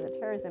 metaphysics and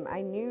esotericism,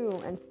 I knew,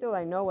 and still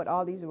I know what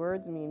all these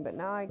words mean, but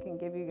now I can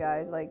give you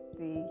guys like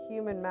the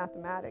human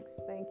mathematics.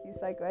 Thank you,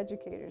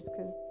 psychoeducators,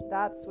 because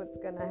that's what's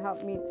going to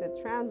help me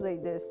to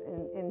translate this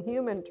in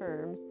human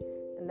terms.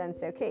 And then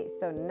say, okay,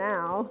 so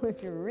now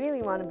if you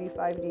really want to be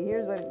 5D,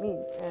 here's what it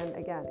means. And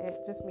again, it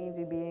just means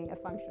you being a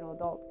functional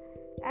adult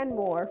and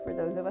more for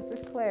those of us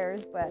with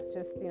clairs. But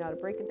just, you know, to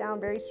break it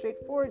down very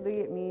straightforwardly,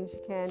 it means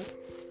you can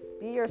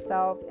be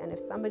yourself. And if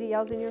somebody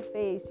yells in your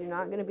face, you're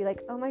not going to be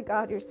like, oh my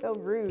God, you're so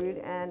rude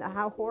and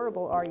how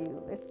horrible are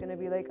you? It's going to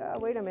be like, oh,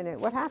 wait a minute,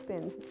 what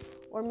happened?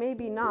 Or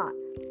maybe not,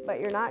 but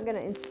you're not going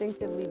to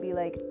instinctively be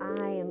like,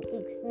 I am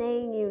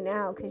ixnaying you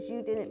now because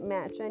you didn't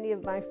match any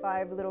of my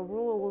 5 little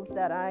rules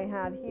that I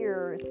have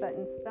here set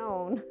in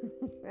stone.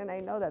 And I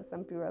know that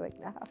some people are like,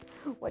 nah,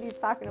 what are you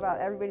talking about?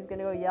 Everybody's going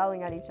to go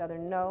yelling at each other.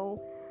 No,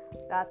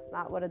 that's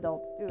not what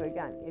adults do.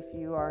 Again, if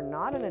you are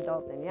not an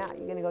adult, then yeah,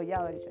 you're going to go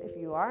yell at each other. If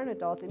you are an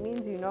adult, it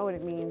means you know what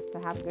it means to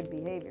have good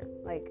behavior.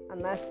 Like,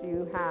 unless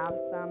you have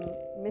some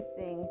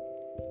missing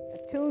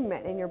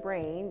attunement in your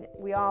brain,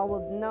 we all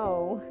will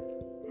know.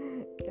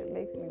 It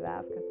makes me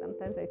laugh because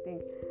sometimes I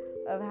think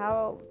of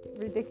how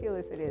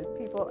ridiculous it is.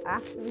 People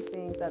actually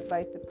think that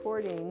by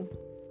supporting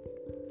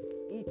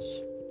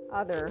each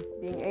other,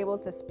 being able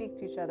to speak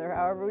to each other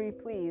however we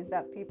please,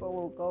 that people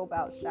will go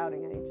about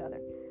shouting at each other.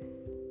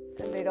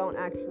 And they don't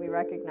actually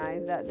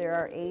recognize that there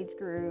are age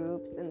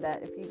groups, and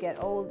that if you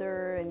get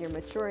older and you're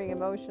maturing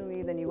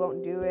emotionally, then you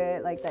won't do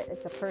it. Like that,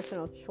 it's a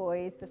personal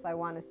choice if I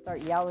want to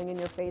start yelling in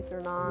your face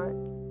or not.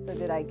 So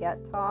did I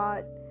get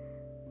taught?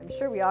 I'm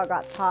sure we all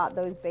got taught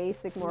those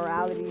basic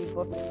morality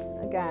books,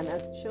 again,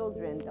 as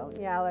children. Don't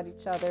yell at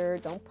each other,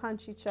 don't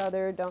punch each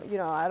other,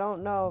 I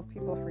don't know if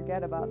people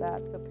forget about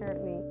that. So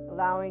apparently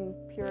allowing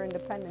pure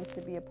independence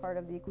to be a part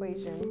of the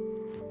equation.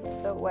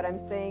 So what I'm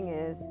saying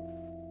is,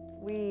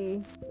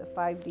 we, the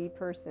 5D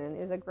person,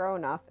 is a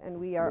grown-up, and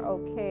we are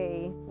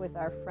okay with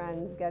our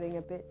friends getting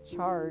a bit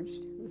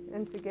charged,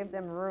 and to give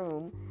them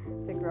room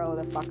to grow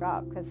the fuck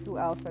up, because who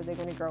else are they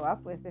going to grow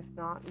up with if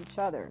not each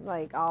other?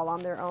 Like, all on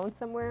their own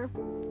somewhere?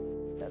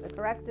 So the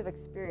corrective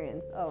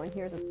experience. Oh, and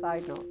here's a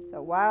side note.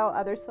 So while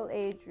other soul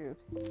age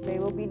groups, they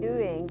will be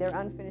doing their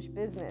unfinished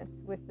business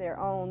with their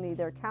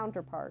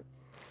counterpart.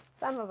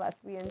 Some of us,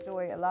 we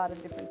enjoy a lot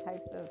of different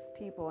types of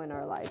people in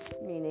our life,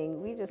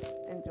 meaning we just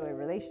enjoy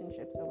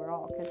relationships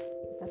overall, because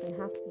it doesn't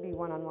have to be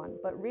one-on-one.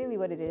 But really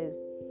what it is,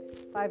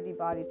 5D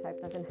body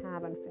type doesn't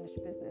have unfinished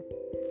business.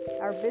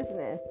 Our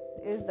business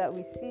is that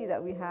we see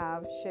that we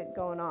have shit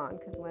going on,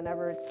 because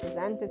whenever it's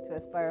presented to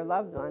us by our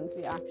loved ones,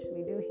 we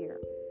actually do hear.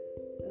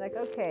 Like,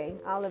 okay,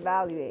 I'll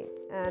evaluate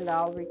and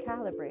I'll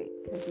recalibrate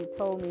because you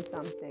told me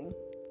something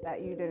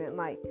that you didn't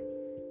like.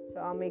 So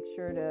I'll make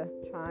sure to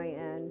try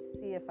and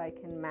see if I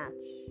can match.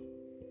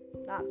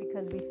 Not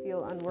because we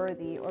feel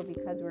unworthy or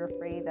because we're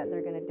afraid that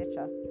they're going to ditch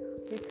us.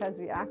 Because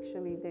we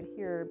actually did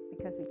hear,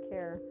 because we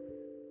care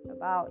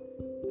about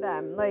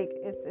them. Like,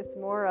 it's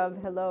more of,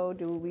 hello,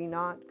 do we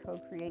not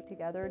co-create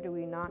together? Do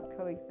we not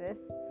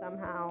coexist?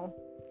 Somehow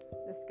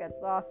this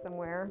gets lost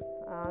somewhere.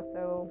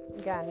 So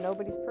again,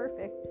 nobody's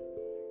perfect.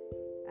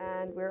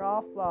 And we're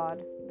all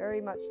flawed, very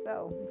much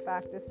so. In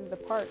fact, this is the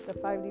part the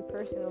 5D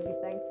person will be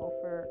thankful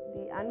for,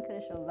 the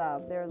unconditional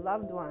love their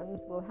loved ones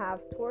will have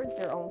towards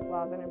their own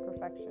flaws and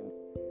imperfections.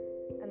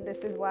 And this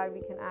is why we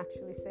can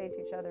actually say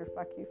to each other,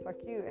 fuck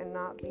you, and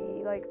not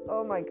be like,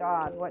 oh my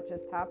God, what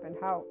just happened?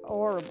 How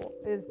horrible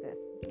is this?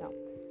 No.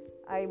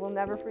 I will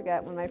never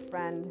forget when my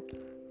friend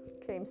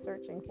came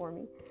searching for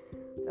me,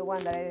 the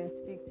one that I didn't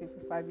speak to for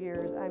 5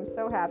 years. I'm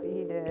so happy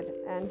he did.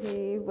 And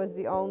he was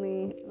the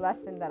only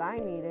lesson that I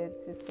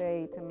needed to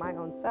say to my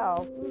own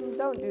self,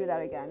 don't do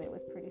that again. It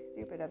was pretty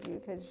stupid of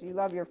you, because you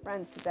love your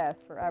friends to death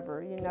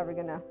forever. You're never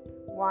going to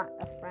want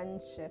a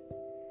friendship,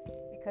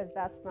 because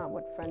that's not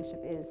what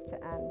friendship is to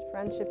end.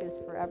 Friendship is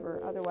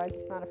forever. Otherwise,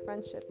 it's not a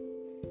friendship.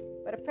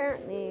 But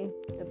apparently,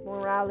 the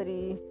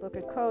morality book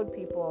of code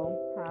people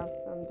have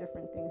some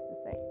different things to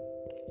say.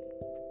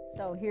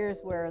 So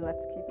here's where,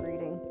 let's keep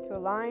reading. To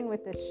align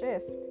with this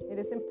shift, it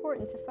is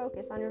important to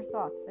focus on your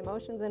thoughts,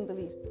 emotions, and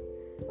beliefs.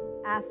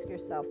 Ask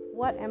yourself,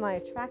 what am I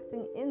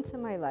attracting into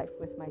my life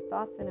with my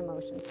thoughts and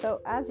emotions?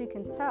 So as you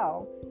can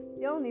tell,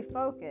 the only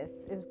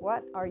focus is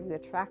what are you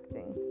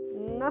attracting?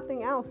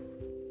 Nothing else.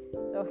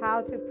 So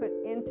how to put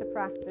into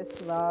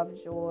practice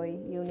love, joy,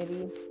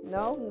 unity?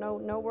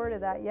 No word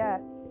of that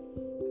yet.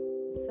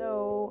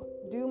 So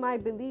do my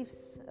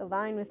beliefs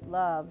align with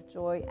love,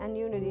 joy, and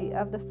unity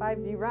of the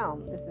 5D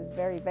realm? This is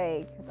very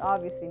vague, because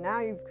obviously now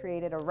you've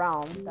created a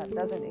realm that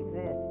doesn't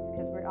exist,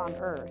 because we're on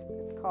Earth.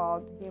 It's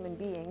called human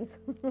beings.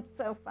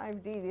 So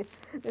 5D,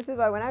 this is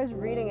why when I was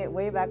reading it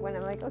way back when,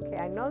 I'm like, okay,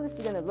 I know this is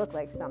going to look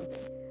like something.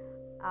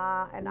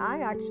 And I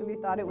actually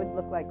thought it would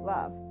look like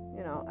love.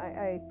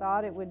 I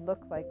thought it would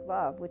look like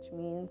love, which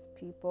means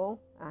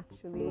people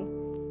actually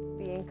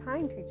being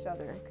kind to each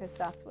other, because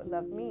that's what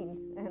love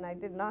means. And I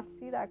did not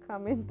see that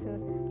come into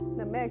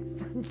the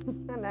mix.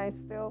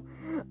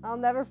 And I'll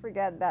never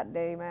forget that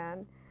day,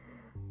 man.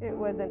 It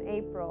was in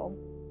April,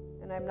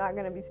 and I'm not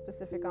going to be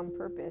specific on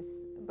purpose,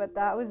 but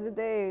that was the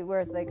day where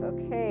it's like,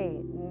 okay,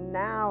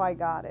 now I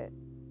got it.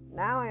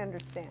 Now I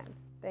understand.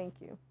 Thank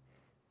you.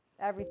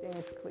 Everything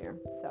is clear.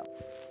 So,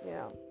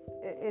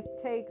 it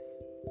takes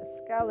a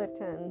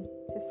skeleton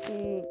to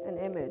see an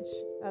image.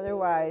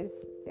 Otherwise,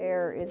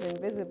 air is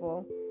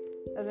invisible.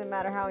 Doesn't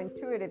matter how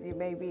intuitive you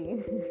may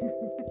be.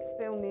 It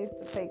still needs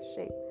to take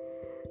shape.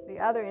 The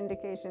other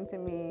indication to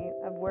me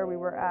of where we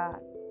were at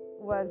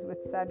was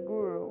with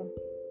Sadhguru.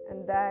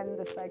 and then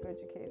the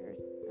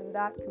psychoeducators. And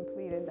that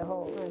completed the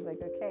whole. And I was like,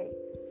 okay.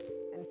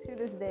 And to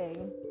this day,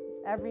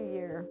 every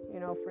year,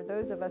 for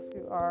those of us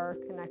who are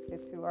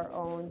connected to our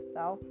own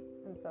self,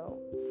 and so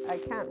I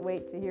can't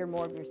wait to hear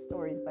more of your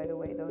stories, by the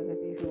way, those of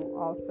you who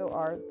also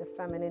are the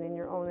feminine in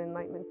your own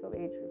enlightenment soul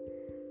age group.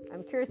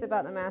 I'm curious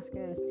about the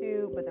masculines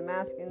too, but the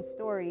masculine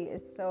story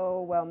is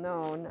so well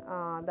known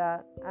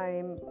that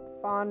I'm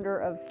fonder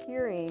of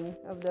hearing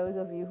of those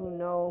of you who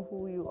know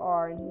who you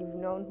are and you've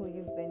known who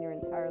you've been your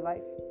entire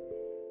life.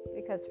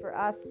 Because for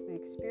us, the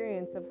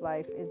experience of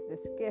life is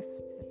this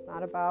gift. It's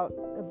not about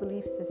a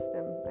belief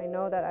system. I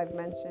know that I've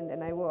mentioned,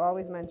 and I will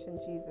always mention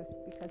Jesus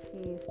because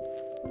he's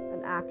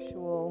an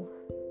actual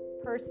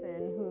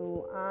person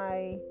who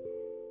I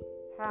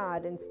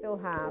had and still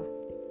have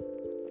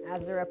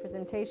as the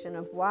representation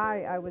of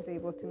why I was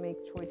able to make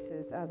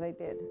choices as I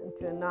did and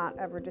to not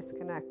ever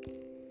disconnect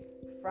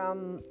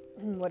from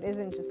what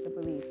isn't just a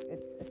belief.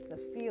 It's a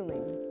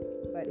feeling,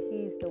 but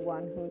he's the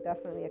one who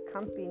definitely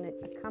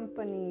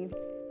accompanied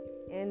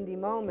in the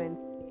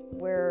moments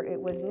where it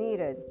was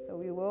needed. So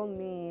we will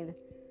need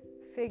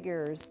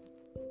figures,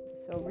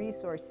 so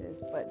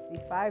resources, but the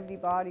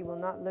 5D body will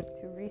not look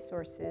to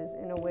resources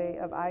in a way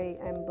of I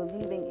am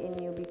believing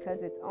in you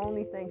because it's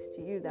only thanks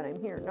to you that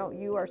I'm here. No,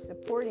 you are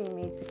supporting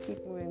me to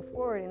keep moving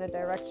forward in a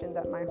direction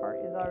that my heart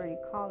is already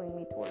calling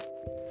me towards.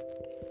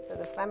 So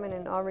the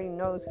feminine already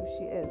knows who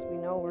she is. We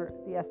know we're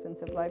the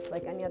essence of life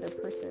like any other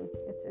person.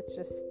 It's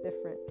just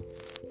different.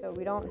 So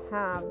we don't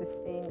have this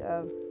thing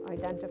of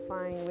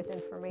identifying with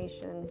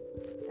information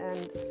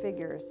and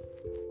figures.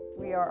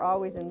 We are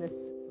always in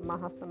this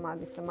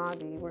Mahasamadhi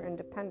Samadhi. We're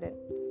independent.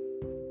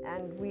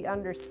 And we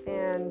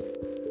understand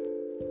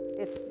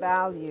its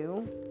value.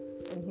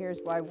 And here's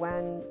why: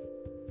 when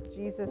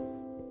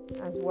Jesus,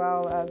 as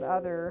well as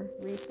other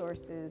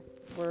resources,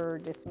 were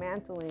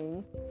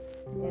dismantling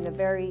in a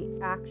very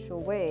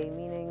actual way,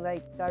 meaning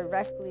like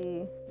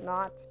directly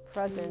not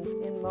present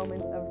in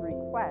moments of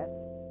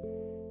requests,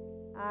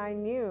 I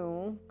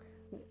knew,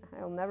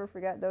 I'll never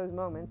forget those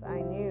moments, I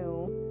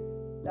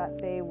knew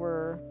that they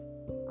were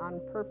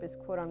on purpose,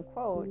 quote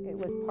unquote. It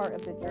was part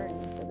of the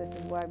journey. So this is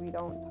why we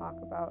don't talk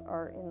about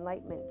our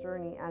enlightenment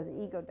journey as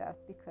ego death,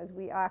 because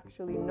we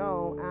actually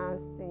know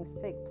as things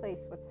take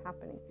place what's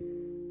happening.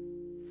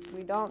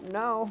 We don't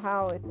know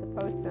how it's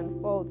supposed to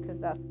unfold because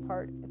that's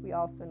part, we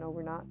also know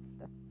we're not,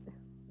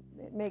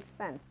 it makes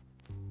sense.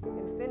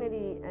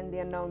 Infinity and the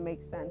unknown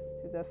makes sense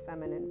to the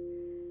feminine.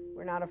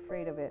 We're not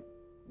afraid of it.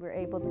 We're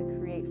able to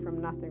create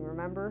from nothing,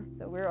 remember?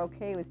 So we're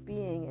okay with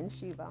being in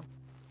Shiva.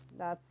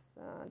 That's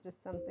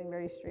just something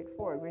very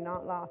straightforward. We're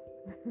not lost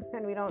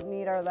and we don't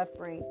need our left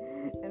brain.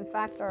 In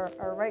fact,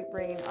 our right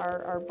brain,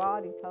 our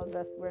body tells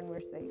us when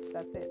we're safe.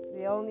 That's it.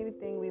 The only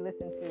thing we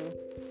listen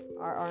to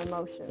are our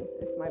emotions.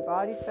 If my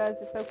body says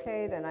it's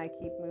okay, then I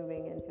keep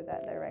moving into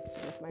that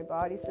direction. If my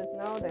body says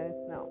no, then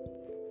it's no.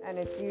 And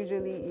it's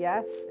usually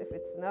yes. If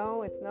it's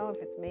no, it's no.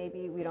 If it's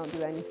maybe, we don't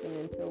do anything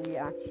until we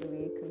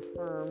actually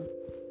confirm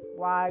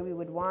why we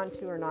would want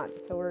to or not.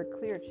 So we're a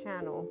clear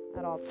channel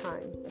at all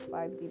times, a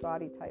 5D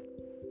body type.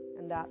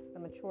 And that's the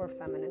mature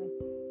feminine.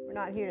 We're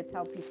not here to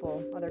tell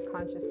people, other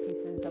conscious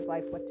pieces of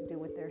life, what to do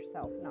with their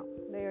self. No,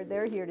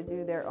 they're here to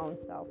do their own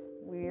self.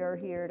 We are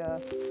here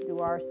to do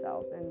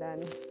ourselves. And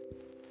then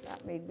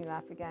that made me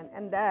laugh again.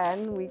 And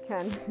then we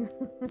can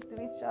do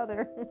each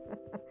other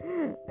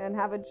and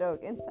have a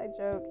joke, inside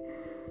joke.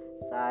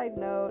 Side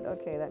note,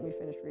 okay, let me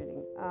finish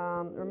reading.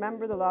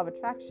 Remember, the law of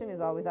attraction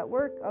is always at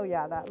work. Oh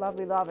yeah, that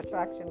lovely law of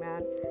attraction,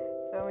 man.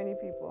 So many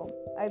people.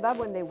 I love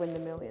when they win the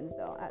millions,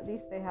 though. At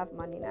least they have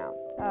money now.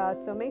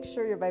 So make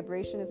sure your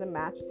vibration is a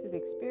match to the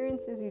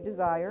experiences you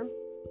desire.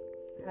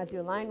 As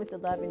you align with the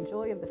love and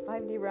joy of the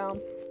 5D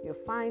realm, you'll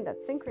find that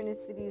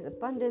synchronicities,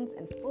 abundance,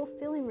 and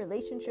fulfilling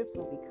relationships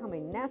will become a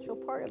natural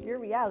part of your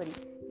reality.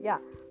 Yeah.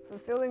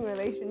 Fulfilling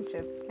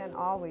relationships can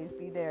always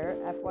be there.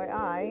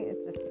 FYI,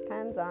 it just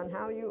depends on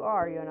how you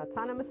are. Are you an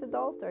autonomous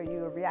adult or are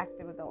you a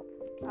reactive adult?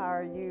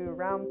 Are you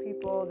around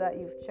people that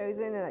you've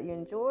chosen and that you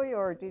enjoy,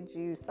 or did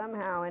you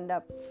somehow end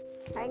up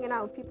hanging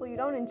out with people you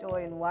don't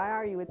enjoy? And why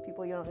are you with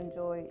people you don't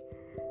enjoy?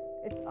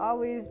 It's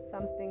always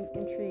something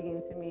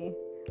intriguing to me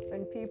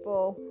when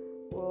people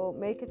will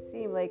make it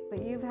seem like,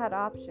 but you've had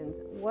options.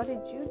 What did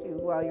you do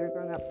while you were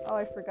growing up? Oh,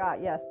 I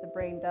forgot. Yes, the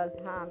brain does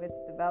have its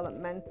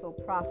developmental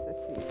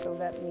processes. So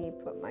let me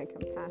put my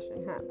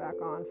compassion hat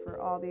back on for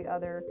all the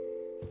other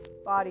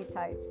body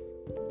types.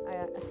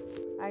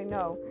 I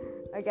know.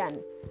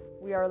 Again,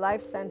 we are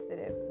life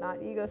sensitive,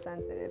 not ego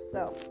sensitive.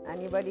 So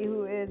anybody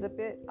who is a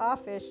bit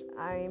offish,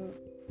 I'm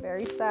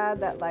very sad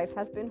that life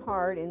has been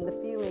hard in the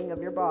feeling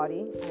of your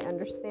body. I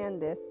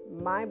understand this.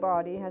 My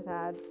body has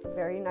had a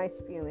very nice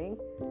feeling,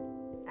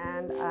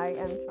 and I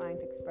am trying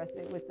to express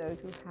it with those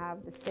who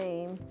have the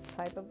same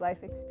type of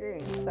life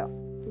experience. So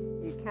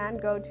you can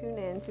go tune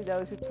in to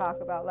those who talk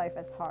about life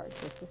as hard.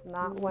 This is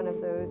not one of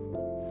those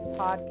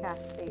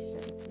podcast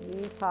stations.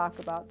 We talk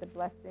about the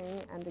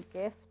blessing and the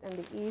gift and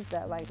the ease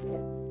that life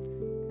is,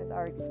 because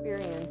our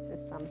experience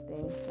is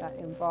something that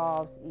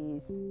involves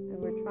ease, and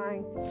we're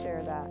trying to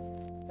share that.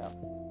 So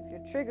if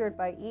you're triggered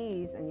by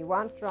ease and you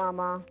want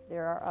drama,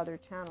 there are other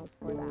channels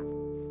for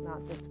that. It's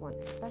not this one,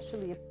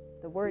 especially if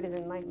the word is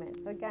enlightenment.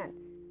 So again,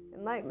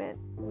 enlightenment,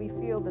 we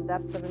feel the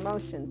depths of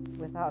emotions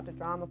without the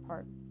drama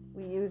part.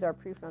 We use our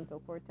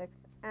prefrontal cortex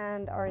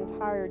and our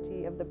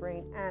entirety of the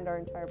brain and our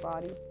entire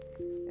body,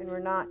 and we're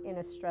not in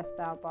a stressed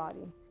out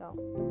body. So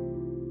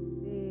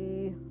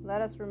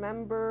let us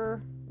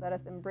remember, let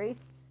us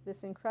embrace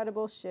this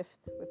incredible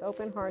shift with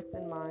open hearts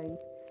and minds.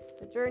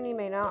 The journey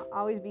may not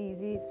always be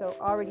easy, so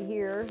already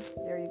here,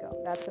 there you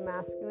go. That's a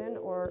masculine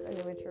or an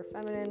immature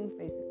feminine,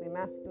 basically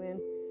masculine,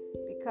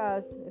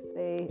 because if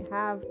they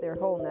have their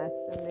wholeness,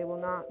 then they will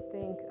not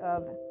think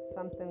of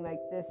something like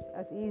this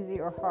as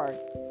easy or hard.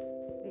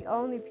 The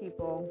only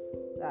people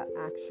that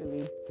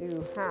actually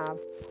do have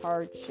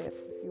hardship,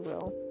 if you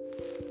will,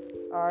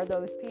 are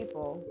those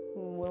people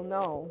who will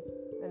know,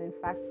 and in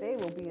fact, they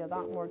will be a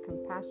lot more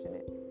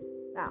compassionate.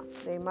 Now,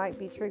 they might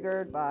be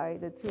triggered by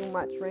the too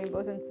much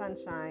rainbows and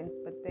sunshines,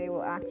 but they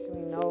will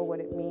actually know what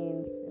it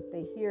means. If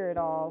they hear it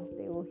all,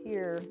 they will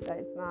hear that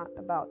it's not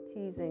about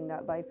teasing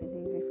that life is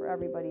easy for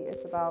everybody.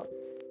 It's about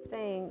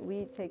saying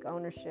we take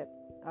ownership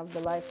of the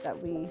life that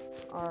we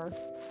are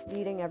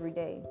leading every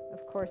day.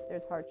 Of course,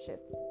 there's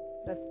hardship.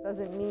 That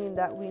doesn't mean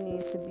that we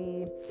need to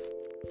be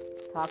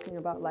talking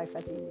about life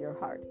as easy or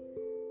hard.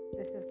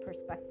 This is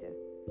perspective.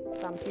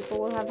 Some people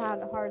will have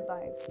had hard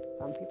lives.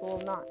 Some people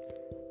will not.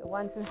 The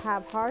ones who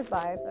have hard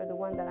lives are the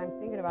ones that I'm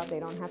thinking about.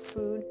 They don't have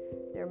food.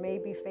 They may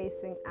be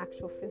facing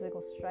actual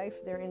physical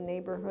strife. They're in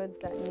neighborhoods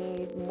that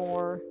need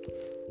more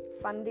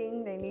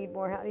funding. They need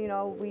more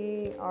help.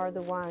 We are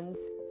the ones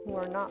who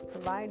are not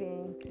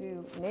providing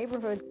to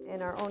neighborhoods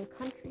in our own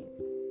countries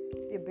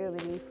the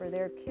ability for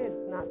their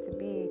kids not to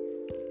be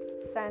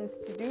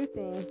sent to do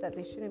things that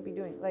they shouldn't be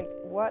doing. Like,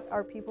 what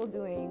are people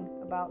doing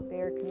about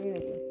their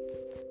community?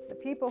 The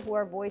people who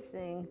are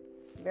voicing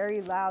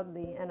very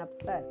loudly and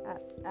upset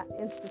at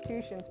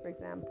institutions, for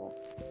example,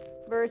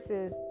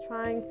 versus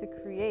trying to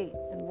create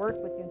and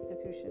work with the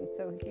institutions.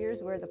 So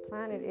here's where the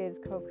planet is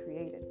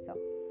co-created. So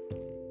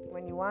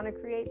when you want to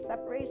create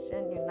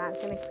separation, you're not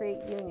going to create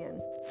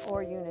union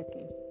or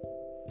unity.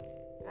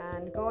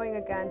 And going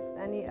against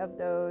any of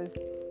those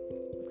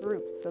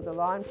groups, so the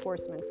law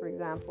enforcement, for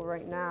example,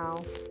 right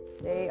now,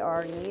 they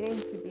are needing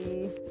to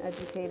be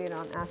educated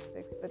on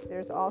aspects, but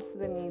there's also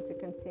the need to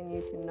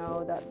continue to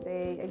know that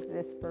they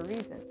exist for a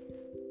reason.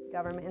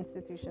 Government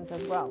institutions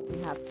as well.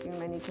 We have too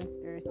many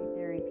conspiracy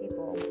theory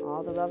people,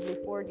 all the lovely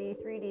 4D,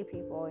 3D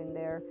people in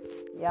there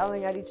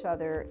yelling at each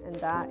other, and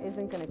that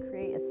isn't going to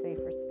create a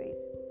safer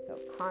space. So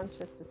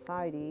conscious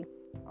society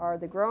are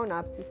the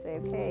grown-ups who say,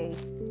 okay,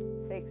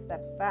 take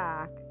steps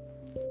back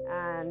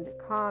and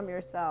calm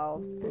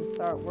yourselves and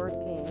start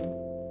working,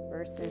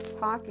 versus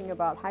talking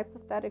about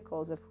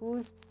hypotheticals of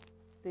who's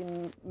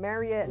the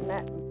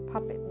marionette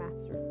puppet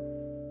master,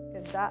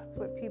 because that's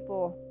what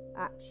people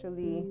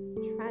actually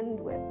trend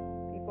with.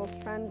 People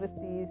trend with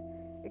these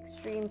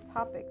extreme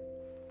topics.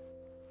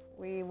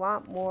 We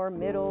want more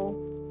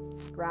middle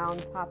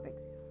ground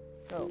topics.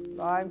 So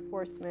law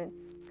enforcement,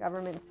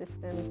 government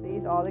systems,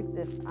 these all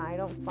exist. I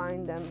don't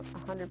find them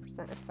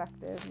 100%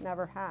 effective,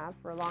 never have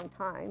for a long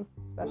time,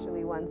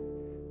 especially once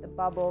the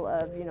bubble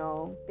of,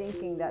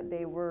 thinking that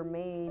they were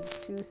made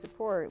to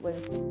support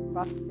was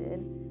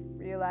busted,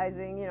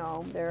 realizing,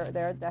 there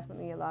are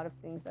definitely a lot of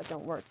things that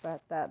don't work,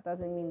 but that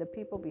doesn't mean the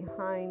people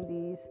behind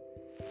these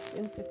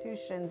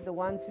institutions, the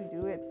ones who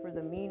do it for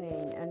the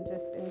meaning and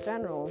just in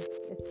general,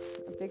 it's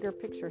a bigger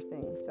picture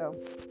thing. So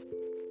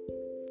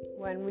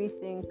when we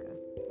think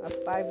of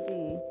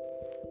 5D,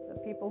 the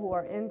people who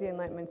are in the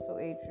Enlightenment Soul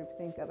Age group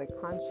think of a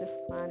conscious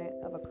planet,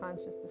 of a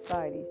conscious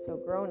society. So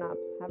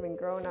grown-ups, having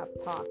grown-up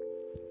talk.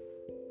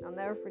 I'll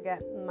never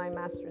forget in my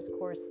master's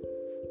course,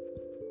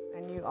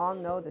 and you all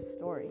know the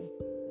story.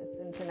 It's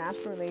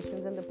international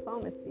relations and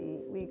diplomacy.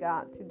 We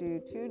got to do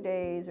 2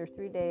 days or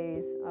 3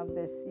 days of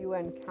this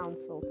UN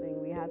Council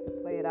thing. We had to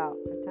play it out,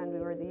 pretend we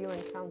were the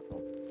UN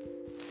Council.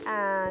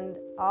 And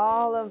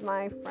all of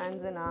my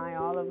friends and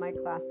all of my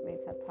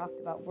classmates had talked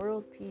about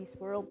world peace,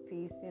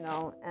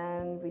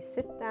 and we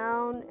sit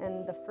down,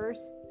 and the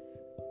first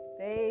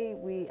day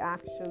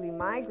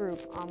my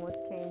group almost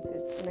came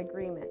to an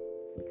agreement,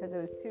 because it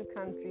was 2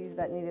 countries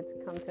that needed to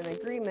come to an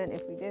agreement.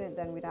 If we didn't,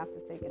 then we'd have to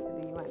take it to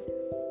the UN.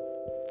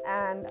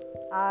 And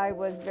I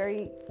was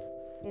very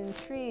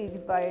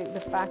intrigued by the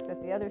fact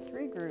that the other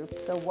 3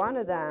 groups, so one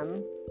of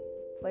them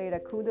played a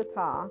coup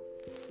d'etat.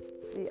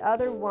 The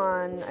other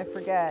one, I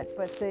forget,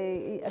 but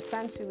they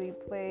essentially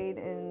played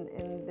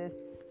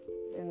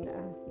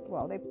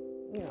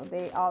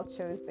they all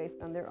chose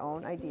based on their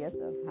own ideas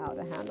of how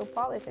to handle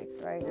politics,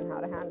 right? And how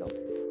to handle.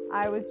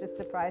 I was just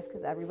surprised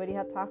because everybody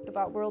had talked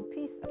about world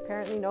peace.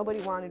 Apparently nobody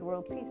wanted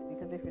world peace,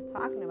 because if you're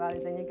talking about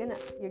it, then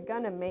you're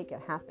gonna make it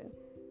happen.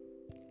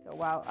 So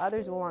while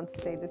others will want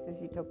to say this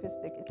is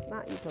utopistic, it's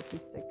not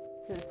utopistic.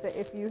 To say,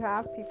 if you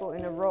have people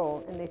in a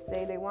role and they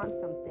say they want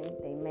something,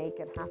 they make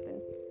it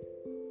happen.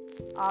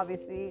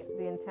 Obviously,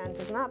 the intent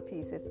is not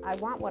peace. It's I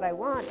want what I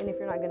want, and if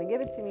you're not going to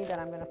give it to me, then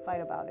I'm going to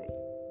fight about it.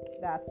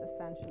 That's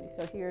essentially.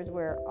 So here's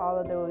where all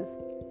of those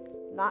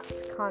not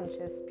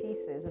conscious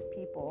pieces of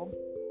people,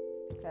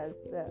 because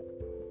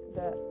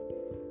the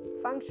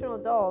functional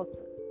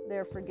adults,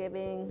 they're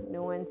forgiving,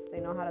 nuanced, they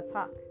know how to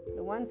talk.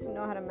 The ones who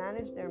know how to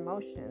manage their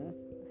emotions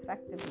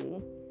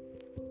effectively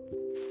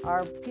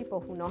are people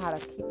who know how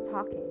to keep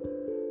talking.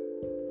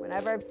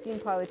 Whenever I've seen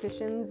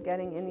politicians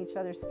getting in each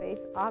other's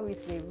face,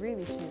 obviously they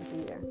really shouldn't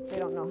be there. They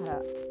don't know how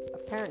to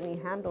apparently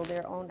handle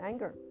their own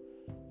anger.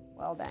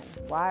 Well then,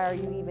 why are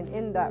you even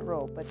in that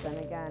role? But then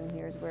again,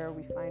 here's where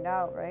we find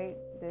out, right?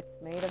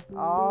 It's made of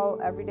all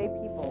everyday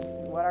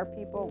people. What are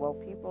people? Well,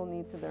 people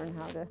need to learn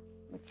how to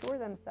mature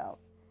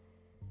themselves.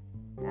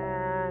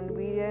 And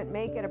we didn't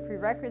make it a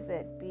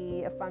prerequisite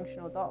be a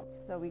functional adult.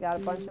 So we got a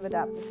bunch of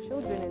adaptive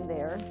children in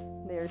there.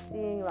 They're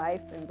seeing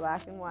life in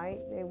black and white.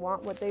 They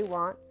want what they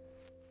want.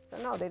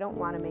 So no, they don't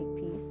want to make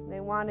peace.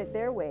 They want it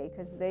their way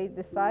because they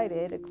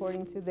decided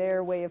according to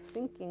their way of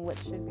thinking what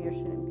should be or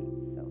shouldn't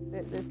be.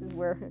 So this is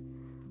where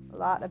a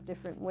lot of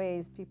different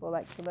ways people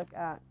like to look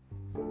at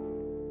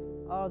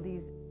all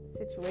these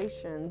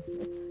situations.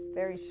 It's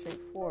very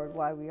straightforward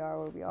why we are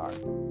where we are.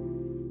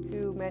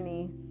 Too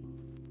many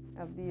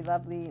of the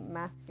lovely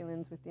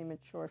masculines with the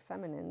immature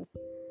feminines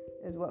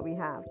is what we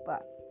have,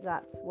 but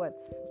that's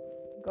what's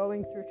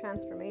going through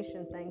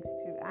transformation thanks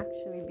to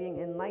actually being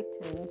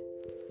enlightened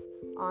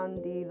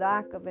on the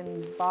lack of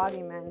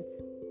embodiment,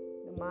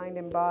 the mind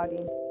and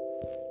body,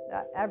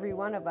 that every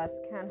one of us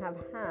can have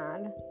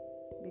had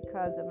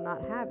because of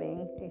not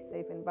having a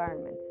safe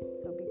environment.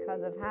 So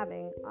because of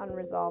having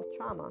unresolved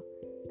trauma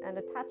and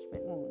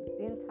attachment wounds,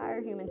 the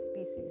entire human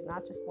species,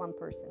 not just one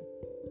person.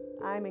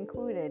 I'm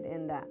included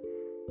in that.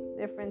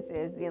 Difference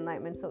is the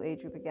Enlightenment Soul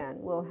Age group, again,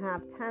 will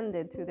have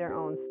tended to their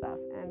own stuff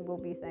and will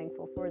be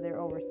thankful for their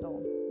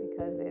oversoul,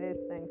 because it is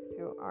thanks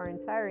to our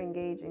entire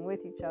engaging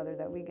with each other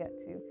that we get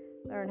to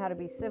learn how to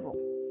be civil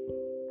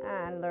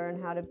and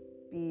learn how to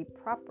be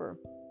proper,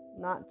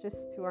 not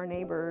just to our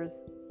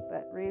neighbors,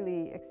 but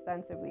really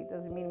extensively.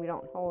 Doesn't mean we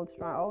don't hold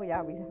strong, oh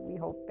yeah, we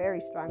hold very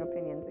strong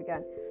opinions.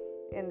 Again,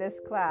 in this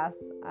class,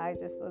 I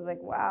just was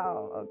like,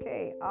 wow,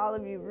 okay, all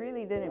of you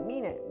really didn't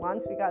mean it.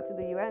 Once we got to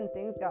the UN,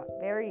 things got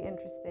very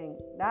interesting.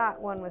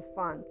 That one was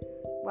fun.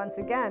 Once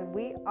again,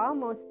 we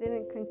almost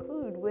didn't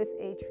conclude with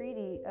a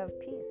treaty of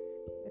peace.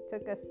 It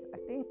took us, I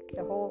think,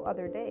 the whole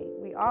other day.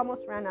 We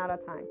almost ran out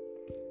of time.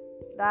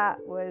 That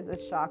was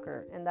a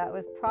shocker. And that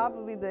was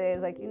probably the day I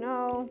was like,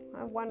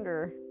 I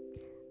wonder,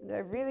 do I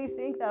really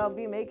think that I'll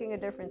be making a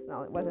difference?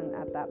 No, it wasn't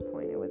at that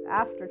point. It was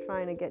after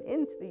trying to get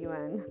into the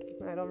UN.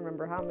 I don't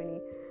remember how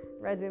many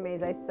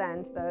resumes I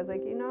sent that I was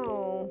like,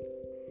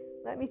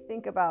 let me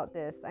think about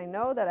this. I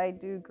know that I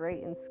do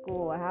great in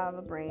school. I have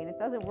a brain. It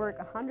doesn't work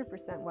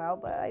 100% well,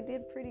 but I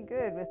did pretty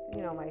good with,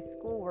 my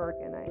schoolwork,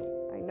 and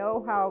I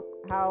know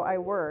how I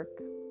work.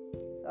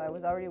 So I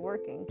was already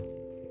working.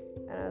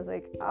 And I was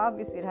like,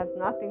 obviously it has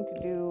nothing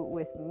to do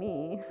with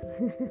me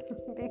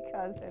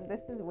because, and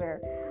this is where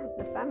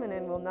the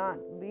feminine will not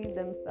lead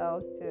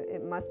themselves to,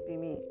 it must be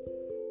me.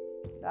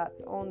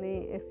 That's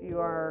only if you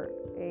are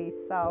a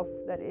self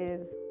that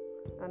is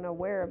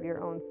unaware of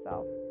your own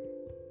self.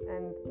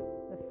 And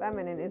the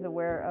feminine is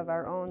aware of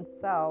our own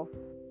self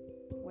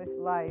with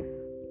life,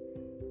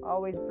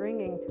 always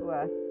bringing to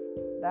us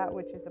that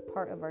which is a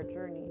part of our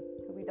journey.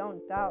 So we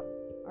don't doubt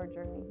our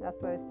journey.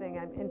 That's why I was saying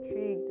I'm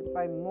intrigued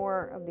by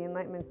more of the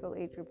Enlightenment Soul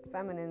Age group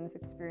feminine's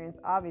experience.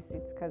 Obviously,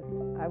 it's because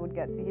I would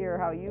get to hear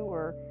how you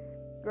were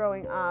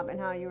growing up and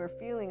how you were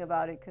feeling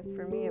about it, because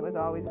for me it was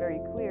always very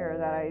clear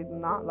that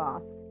I'm not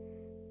lost.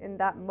 In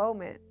that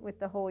moment with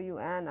the whole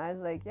UN, I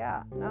was like,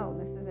 yeah, no,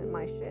 this isn't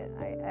my shit.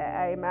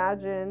 I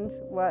imagined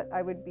what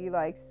I would be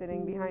like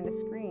sitting behind a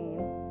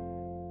screen,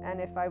 and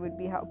if I would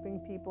be helping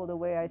people the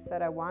way I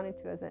said I wanted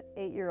to as an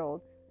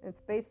 8-year-old. It's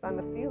based on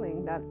the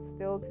feeling that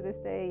still to this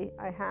day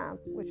I have,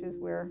 which is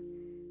where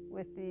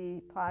with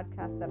the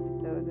podcast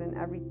episodes and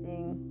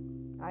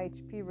everything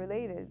IHP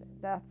related,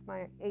 that's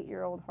my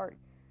 8-year-old heart,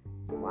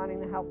 wanting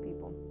to help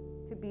people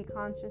to be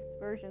conscious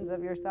versions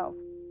of yourself,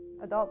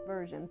 adult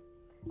versions,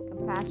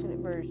 compassionate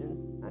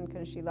versions,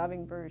 unconsciously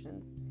loving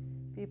versions,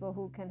 people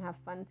who can have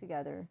fun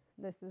together.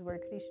 This is where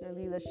Krishna,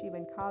 Leela, Shiva,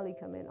 and Kali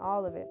come in,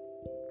 all of it.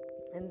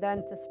 And then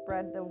to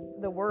spread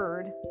the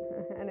word,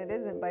 and it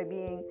isn't by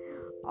being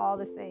all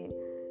the same.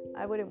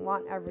 I wouldn't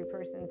want every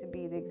person to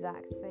be the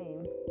exact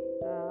same.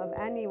 Of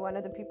any one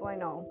of the people I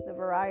know, the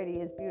variety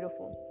is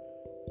beautiful.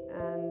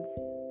 And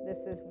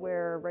this is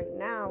where right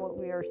now what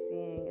we are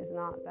seeing is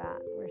not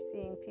that. We're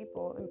seeing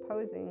people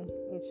imposing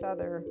each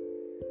other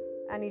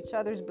and each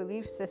other's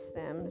belief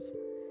systems.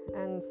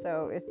 And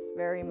so it's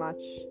very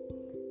much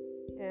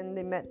in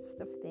the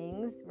midst of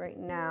things right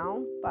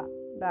now. But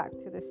back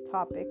to this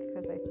topic,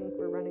 because I think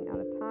we're running out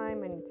of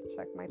time. I need to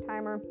check my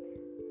timer.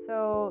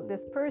 So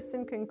this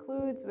person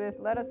concludes with,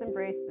 let us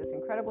embrace this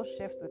incredible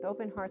shift with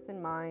open hearts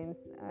and minds.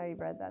 I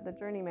read that the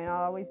journey may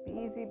not always be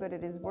easy, but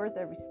it is worth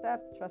every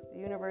step. Trust the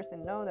universe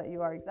and know that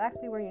you are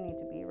exactly where you need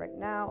to be right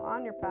now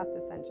on your path to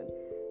ascension.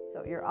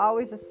 So you're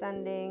always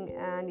ascending,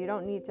 and you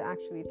don't need to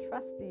actually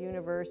trust the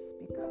universe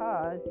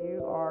because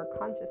you are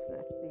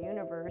consciousness. The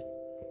universe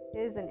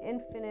is an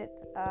infinite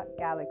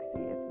galaxy.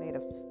 It's made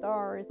of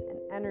stars and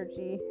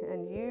energy,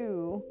 and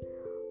you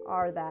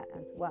are that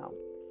as well.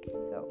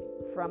 So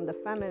from the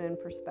feminine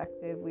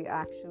perspective, we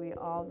actually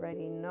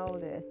already know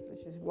this,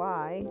 which is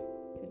why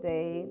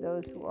today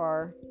those who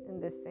are in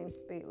this same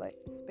space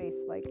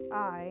like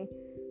I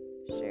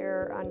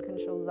share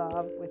uncontrolled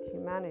love with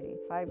humanity.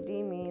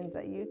 5D means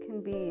that you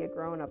can be a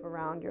grown-up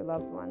around your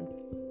loved ones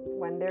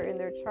when they're in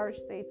their charged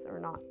states or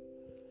not,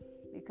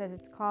 because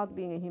it's called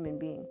being a human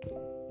being.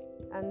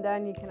 And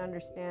then you can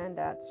understand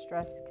that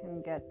stress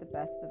can get the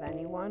best of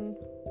anyone.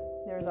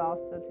 There's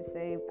also to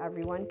say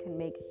everyone can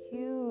make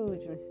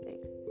huge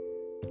mistakes.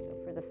 So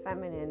for the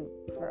feminine,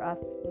 for us,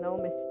 no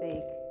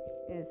mistake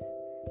is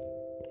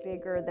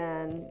bigger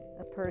than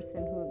the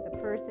person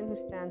who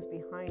stands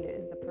behind it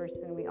is the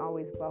person we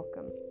always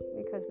welcome,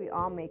 because we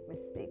all make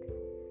mistakes.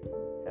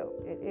 So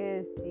it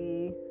is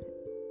the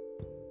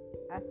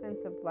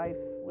essence of life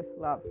with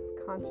love.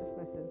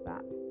 Consciousness is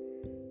that.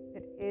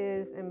 It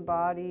is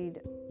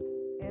embodied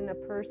in a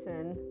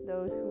person,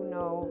 those who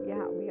know,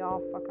 yeah, we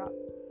all fuck up.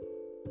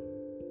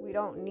 We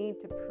don't need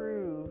to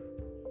prove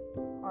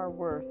our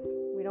worth.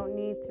 We don't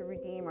need to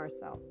redeem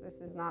ourselves.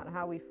 This is not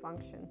how we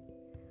function.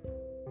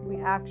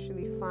 We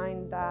actually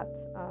find that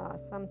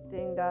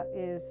something that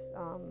is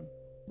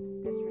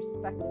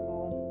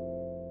disrespectful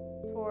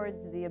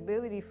towards the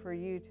ability for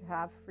you to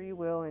have free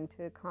will and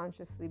to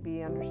consciously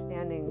be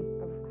understanding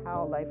of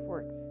how life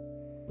works.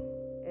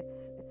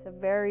 It's a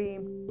very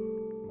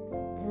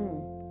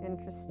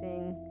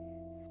interesting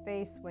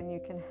space when you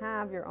can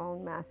have your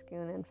own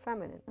masculine and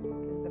feminine,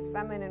 because the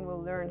feminine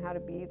will learn how to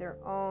be their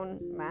own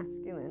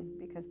masculine,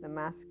 because the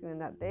masculine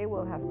that they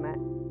will have met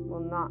will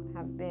not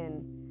have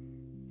been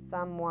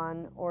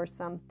someone or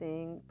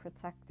something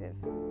protective.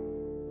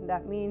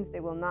 That means they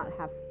will not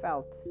have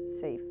felt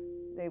safe.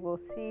 They will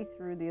see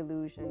through the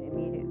illusion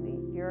immediately.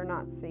 You're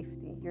not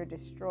safety. You're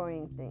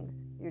destroying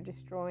things. You're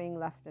destroying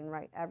left and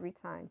right every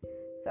time.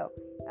 So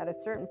at a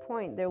certain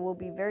point, there will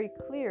be very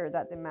clear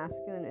that the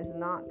masculine is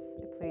not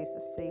a place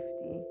of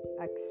safety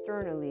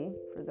externally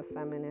for the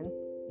feminine,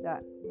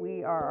 that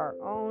we are our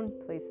own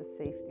place of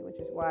safety, which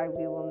is why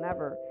we will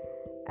never,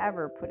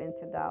 ever put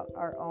into doubt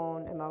our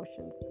own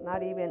emotions,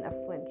 not even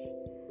a flinch.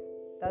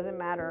 Doesn't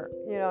matter,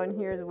 and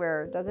here's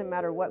where it doesn't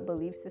matter what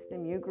belief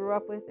system you grew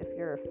up with. If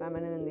you're a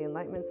feminine in the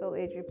Enlightenment Soul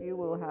Age group, you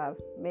will have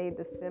made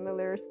the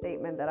similar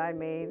statement that I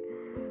made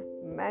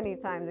many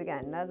times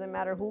again. Doesn't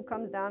matter who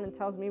comes down and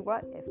tells me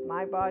what. If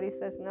my body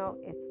says no,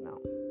 it's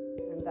no.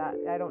 And that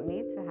I don't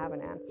need to have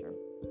an answer.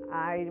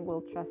 I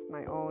will trust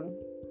my own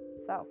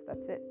self.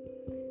 That's it.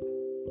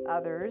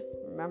 Others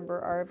remember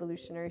our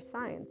evolutionary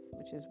science,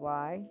 which is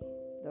why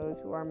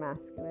those who are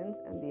masculines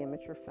and the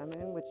immature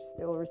feminine, which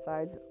still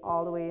resides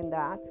all the way in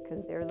that,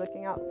 because they're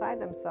looking outside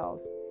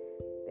themselves.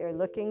 They're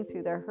looking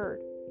to their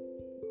herd.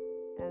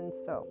 And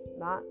so,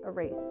 not a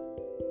race.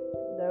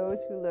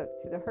 Those who look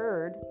to the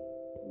herd,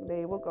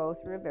 they will go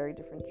through a very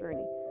different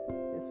journey.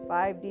 This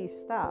 5D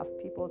stuff,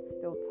 people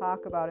still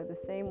talk about it the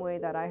same way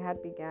that I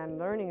had began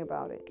learning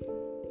about it.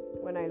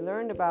 When I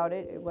learned about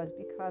it, it was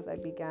because I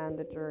began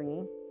the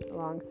journey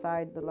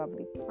alongside the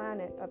lovely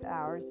planet of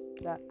ours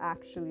that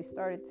actually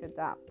started to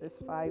adopt this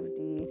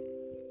 5D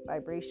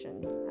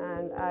vibration.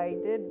 And I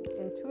did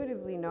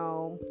intuitively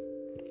know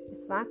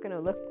it's not going to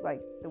look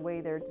like the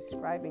way they're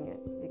describing it.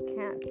 It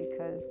can't,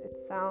 because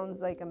it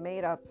sounds like a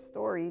made-up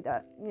story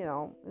that,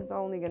 is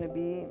only going to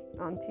be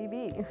on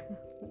TV.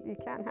 You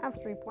can't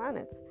have 3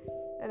 planets.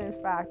 And in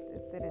fact,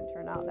 it didn't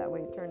turn out that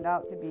way. It turned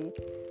out to be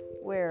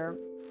where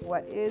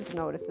what is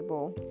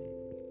noticeable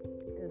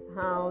is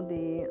how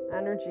the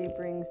energy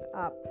brings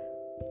up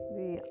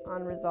the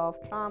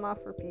unresolved trauma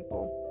for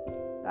people.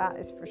 That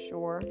is for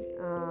sure.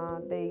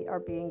 They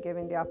are being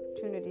given the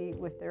opportunity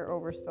with their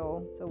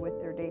oversoul, so with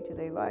their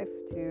day-to-day life,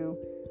 to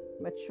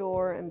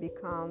mature and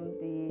become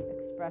the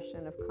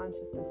expression of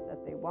consciousness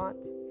that they want.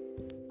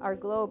 Our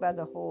globe as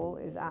a whole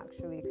is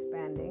actually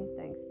expanding.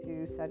 Thanks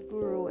to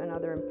Sadhguru and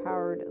other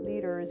empowered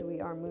leaders, we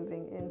are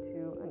moving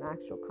into an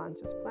actual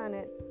conscious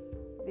planet.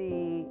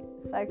 The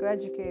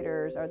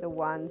psychoeducators are the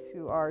ones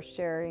who are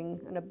sharing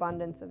an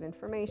abundance of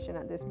information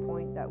at this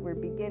point that we're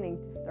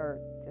beginning to start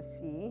to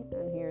see.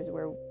 And here's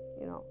where,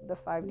 the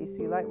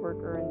 5DC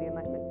Lightworker and the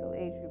Enlightenment Soul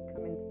Age group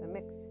come into the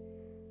mix.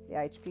 The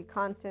IHP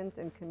content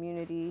and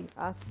community,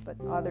 us, but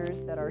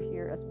others that are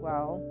here as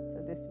well.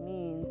 So this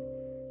means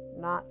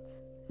not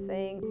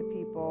saying to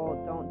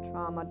people, don't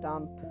trauma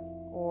dump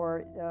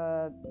or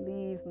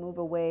leave, move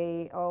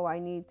away. Oh, I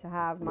need to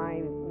have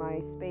my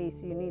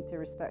space. You need to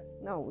respect.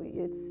 No,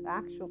 it's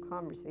actual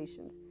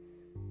conversations.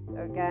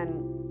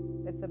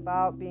 Again, it's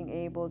about being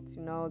able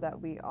to know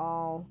that we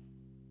all,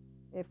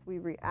 if we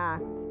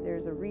react,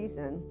 there's a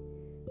reason,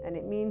 and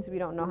it means we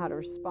don't know how to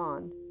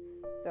respond.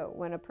 So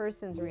when a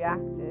person's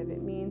reactive,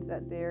 it means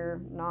that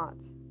they're not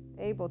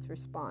able to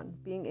respond.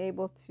 Being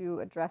able to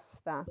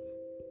address that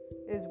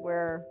is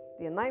where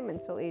the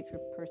Enlightenment Soul Age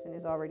group person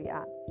is already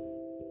at.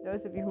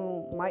 Those of you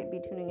who might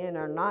be tuning in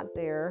are not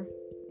there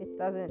it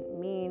doesn't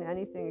mean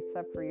anything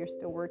except for you're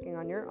still working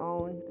on your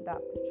own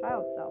adaptive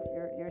child self.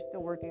 You're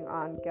still working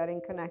on getting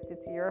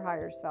connected to your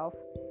higher self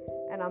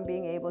and on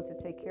being able to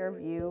take care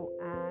of you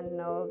and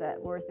know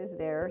that worth is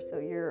there. So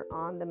you're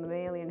on the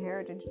mammalian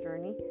heritage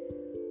journey,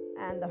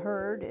 and the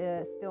herd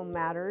still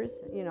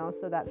matters,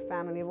 so that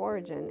family of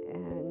origin,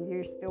 and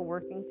you're still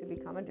working to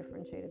become a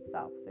differentiated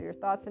self. So your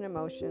thoughts and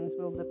emotions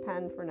will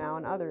depend for now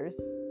on others.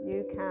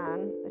 You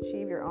can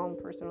achieve your own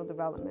personal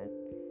development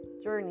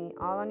journey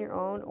all on your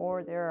own,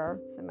 or there are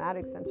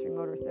somatic sensory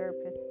motor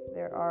therapists.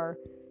 There are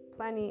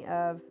plenty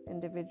of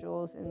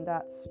individuals in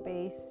that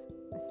space,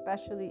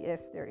 especially if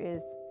there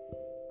is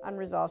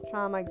unresolved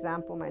trauma.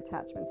 Example, my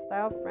attachment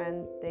style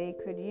friend, they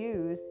could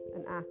use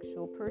an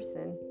actual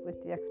person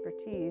with the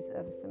expertise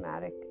of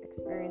somatic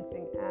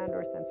experiencing and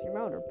or sensory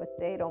motor, but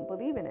they don't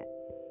believe in it.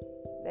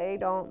 They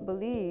don't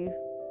believe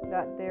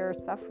that they're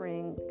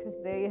suffering because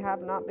they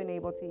have not been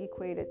able to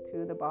equate it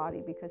to the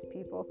body, because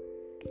people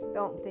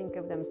don't think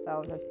of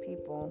themselves as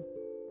people.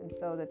 And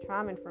so the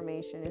trauma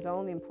information is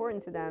only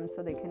important to them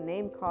so they can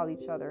name call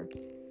each other.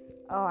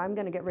 Oh, I'm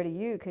going to get rid of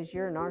you because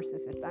you're a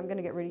narcissist. I'm going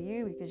to get rid of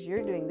you because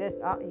you're doing this.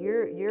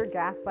 You're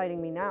gaslighting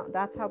me now.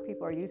 That's how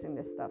people are using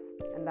this stuff.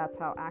 And that's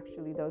how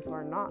actually those who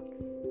are not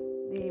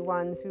the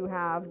ones who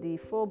have the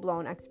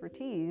full-blown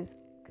expertise,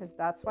 because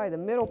that's why the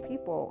middle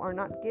people are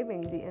not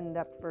giving the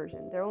in-depth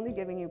version. They're only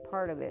giving you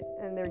part of it,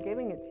 and they're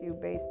giving it to you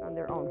based on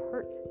their own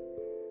hurt.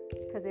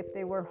 Because if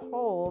they were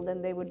whole,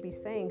 then they would be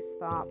saying,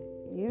 stop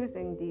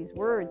using these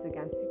words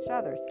against each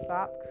other.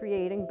 Stop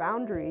creating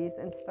boundaries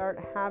and start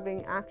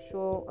having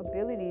actual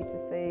ability to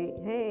say,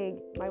 hey,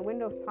 my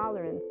window of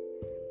tolerance.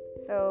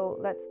 So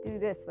let's do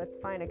this. Let's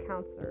find a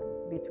counselor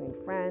between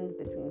friends,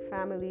 between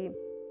family.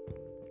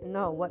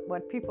 No,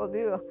 what people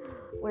do,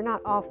 we're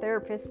not all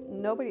therapists.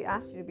 Nobody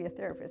asked you to be a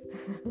therapist.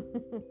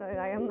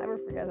 I'll never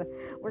forget that.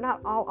 We're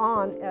not all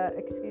on,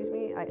 excuse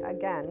me,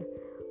 again.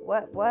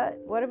 What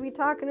are we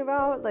talking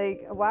about?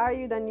 Like, why are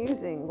you then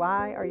using?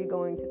 Why are you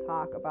going to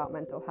talk about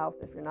mental health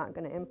if you're not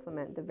going to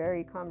implement the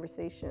very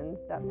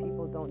conversations that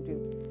people don't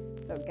do?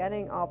 So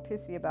getting all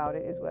pissy about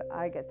it is what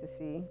I get to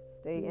see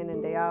day in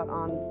and day out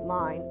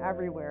online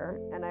everywhere.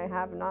 And I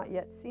have not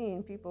yet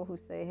seen people who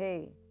say,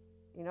 hey,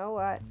 you know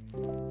what?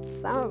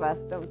 Some of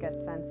us don't get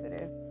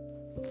sensitive,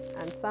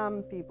 and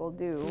some people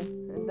do.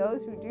 And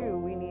those who do,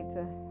 we need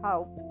to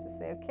help to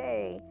say,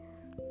 okay,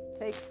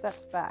 take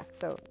steps back.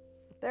 So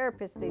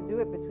therapists, they do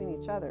it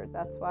between each other.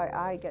 That's why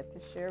I get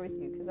to share with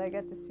you, because I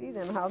get to see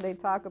them how they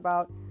talk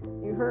about,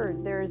 you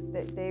heard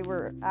they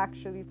were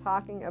actually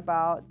talking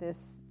about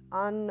this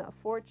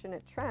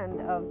unfortunate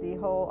trend of the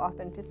whole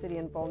authenticity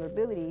and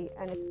vulnerability,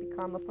 and it's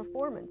become a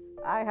performance.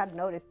 I had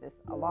noticed this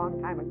a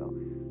long time ago.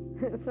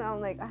 So I'm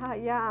like,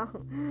 yeah,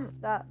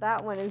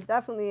 that one is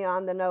definitely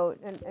on the note.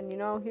 And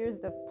here's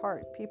the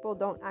part. People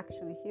don't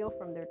actually heal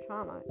from their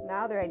trauma.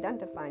 Now they're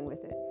identifying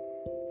with it.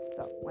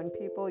 So when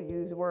people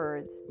use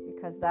words,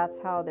 because that's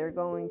how they're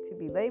going to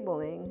be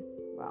labeling,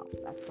 well,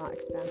 that's not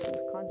expansion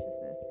of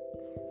consciousness.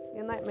 The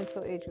Enlightenment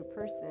Soul Age Group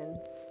person,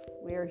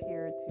 we are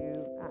here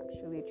to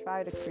actually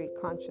try to create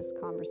conscious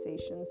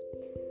conversations.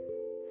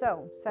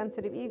 So,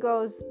 sensitive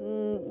egos,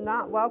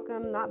 not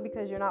welcome, not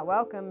because you're not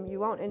welcome. You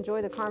won't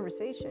enjoy the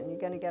conversation. You're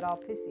going to get all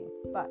pissy.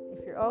 But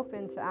if you're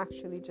open to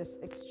actually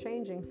just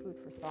exchanging food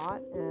for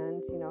thought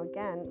and,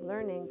 again,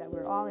 learning that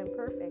we're all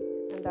imperfect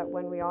and that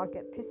when we all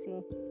get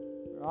pissy,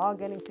 we're all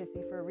getting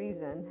pissy for a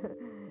reason,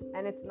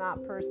 and it's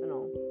not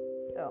personal.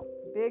 So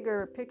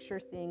bigger picture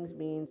things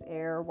means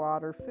air,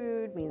 water,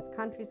 food, means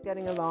countries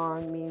getting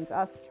along, means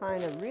us trying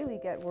to really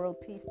get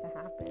world peace to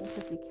happen,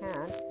 because we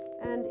can.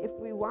 And if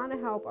we want to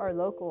help our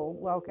local,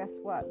 well, guess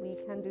what? We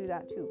can do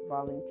that too.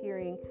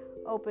 Volunteering,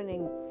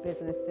 opening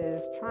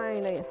businesses,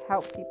 trying to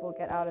help people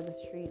get out of the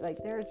street.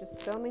 Like, there are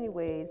just so many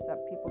ways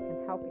that people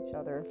can help each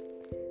other.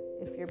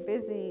 If you're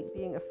busy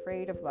being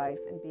afraid of life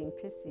and being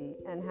pissy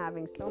and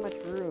having so much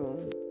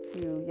room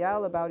to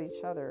yell about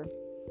each other,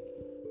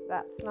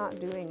 that's not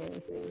doing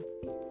anything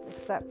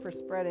except for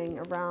spreading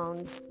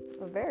around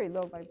a very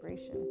low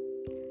vibration,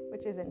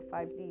 which isn't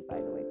 5D, by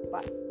the way.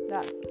 But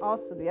that's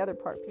also the other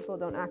part. People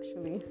don't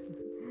actually,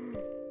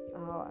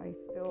 I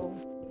still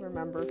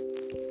remember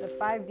the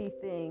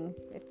 5D thing.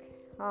 It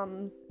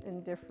comes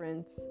in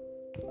different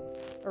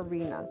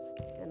arenas,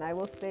 and I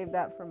will save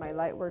that for my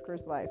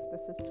Lightworkers Life, the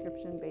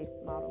subscription-based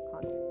model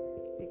content,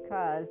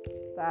 because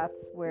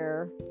that's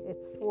where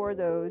it's for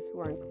those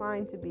who are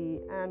inclined to be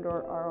and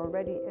or are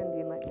already in the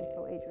Enlightenment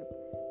Soul Age Group.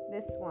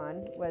 This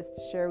one was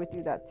to share with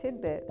you that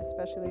tidbit,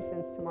 especially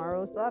since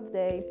tomorrow's Love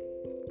Day,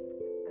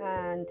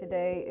 and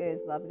today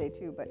is Love Day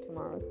too, but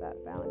tomorrow's that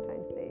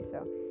Valentine's Day.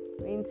 So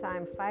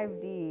meantime,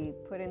 5D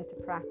put into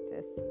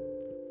practice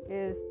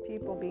is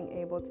people being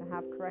able to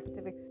have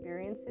corrective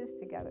experiences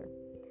together.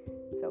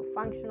 So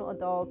functional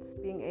adults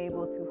being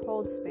able to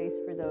hold space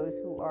for those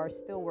who are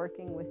still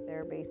working with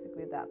their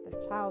basically adaptive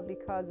child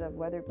because of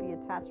whether it be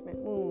attachment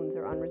wounds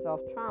or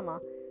unresolved trauma.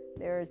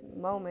 There's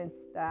moments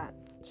that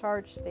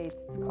charge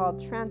states, it's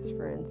called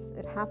transference.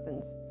 It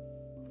happens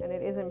and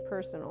it isn't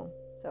personal.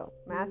 So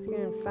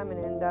masculine and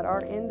feminine that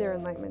are in their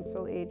enlightenment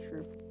soul age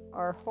group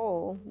are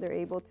whole. They're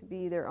able to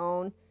be their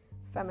own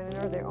feminine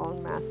or their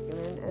own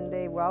masculine, and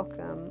they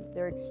welcome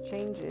their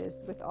exchanges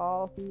with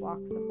all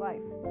walks of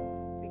life,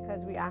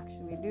 because we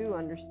actually do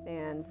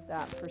understand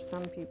that for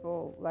some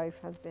people life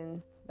has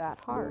been that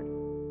hard,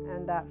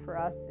 and that for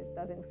us it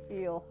doesn't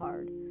feel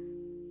hard.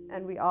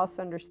 And we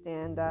also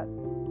understand that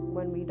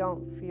when we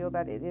don't feel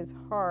that it is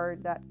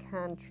hard, that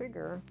can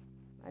trigger,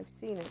 I've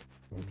seen it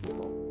in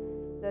people,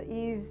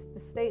 the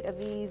state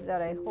of ease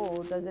that I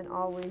hold doesn't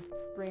always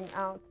bring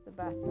out the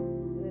best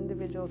in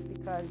individuals,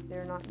 because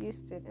they're not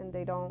used to it and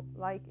they don't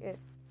like it,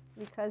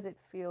 because it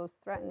feels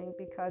threatening,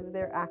 because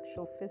their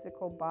actual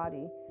physical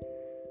body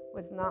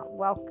was not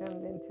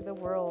welcomed into the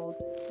world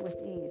with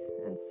ease.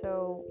 And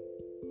so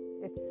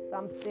it's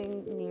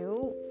something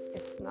new.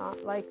 It's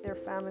not like their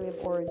family of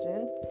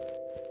origin.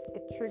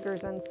 It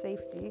triggers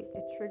unsafety.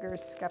 It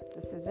triggers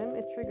skepticism.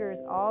 It triggers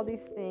all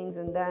these things.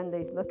 And then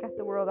they look at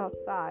the world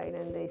outside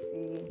and they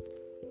see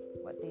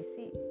what they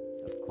see.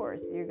 So of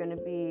course you're going to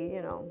be,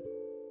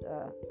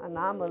 the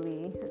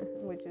anomaly,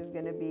 which is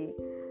going to be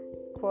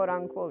quote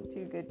unquote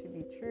too good to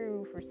be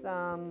true for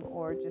some,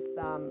 or just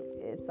some,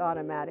 it's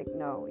automatic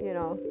no,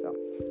 So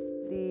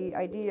the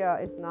idea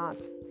is not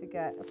to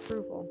get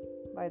approval,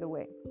 by the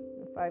way.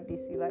 The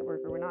 5DC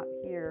Lightworker, we're not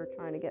here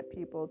trying to get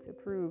people to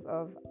approve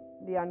of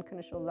the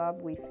unconditional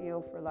love we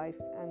feel for life,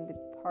 and the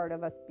part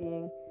of us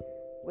being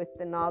with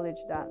the knowledge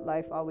that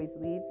life always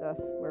leads us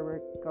where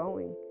we're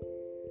going.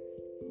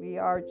 We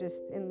are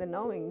just in the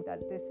knowing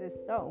that this is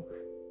so,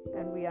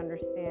 and we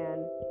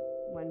understand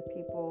when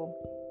people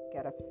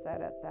get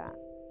upset at that,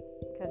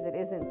 because it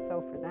isn't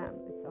so for them.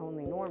 It's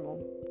only normal.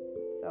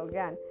 So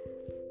again,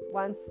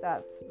 once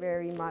that's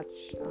very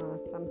much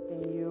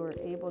something you are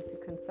able to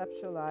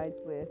conceptualize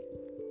with,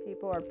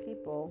 people are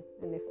people,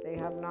 and if they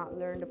have not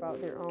learned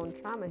about their own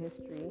trauma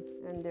history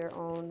and their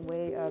own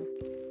way of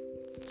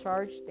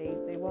charge state,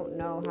 they won't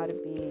know how to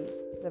be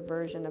the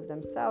version of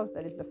themselves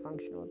that is the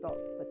functional adult.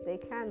 But they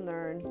can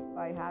learn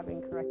by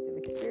having corrective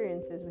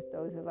experiences with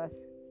those of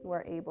us who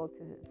are able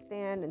to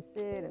stand and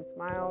sit and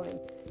smile and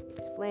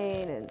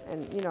explain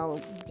and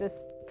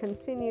just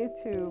continue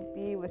to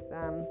be with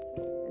them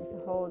and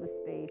to hold the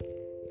space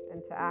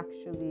and to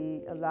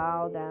actually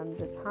allow them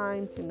the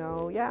time to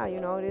know,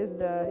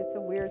 it's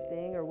a weird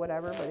thing or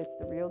whatever, but it's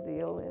the real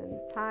deal. And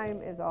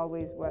time is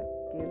always what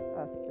gives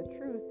us the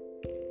truth.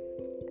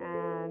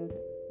 And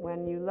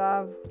when you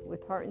love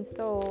with heart and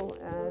soul,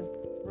 as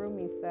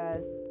Rumi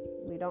says,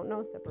 we don't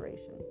know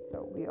separation.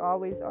 So we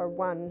always are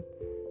one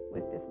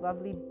with this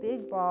lovely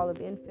big ball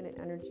of infinite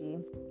energy,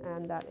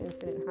 and that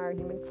infinite higher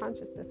human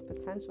consciousness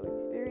potential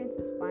experience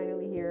is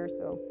finally here.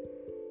 So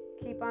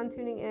keep on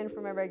tuning in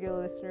for my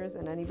regular listeners,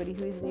 and anybody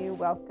who's new,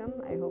 welcome.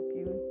 I hope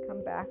you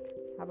come back.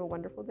 Have a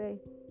wonderful day.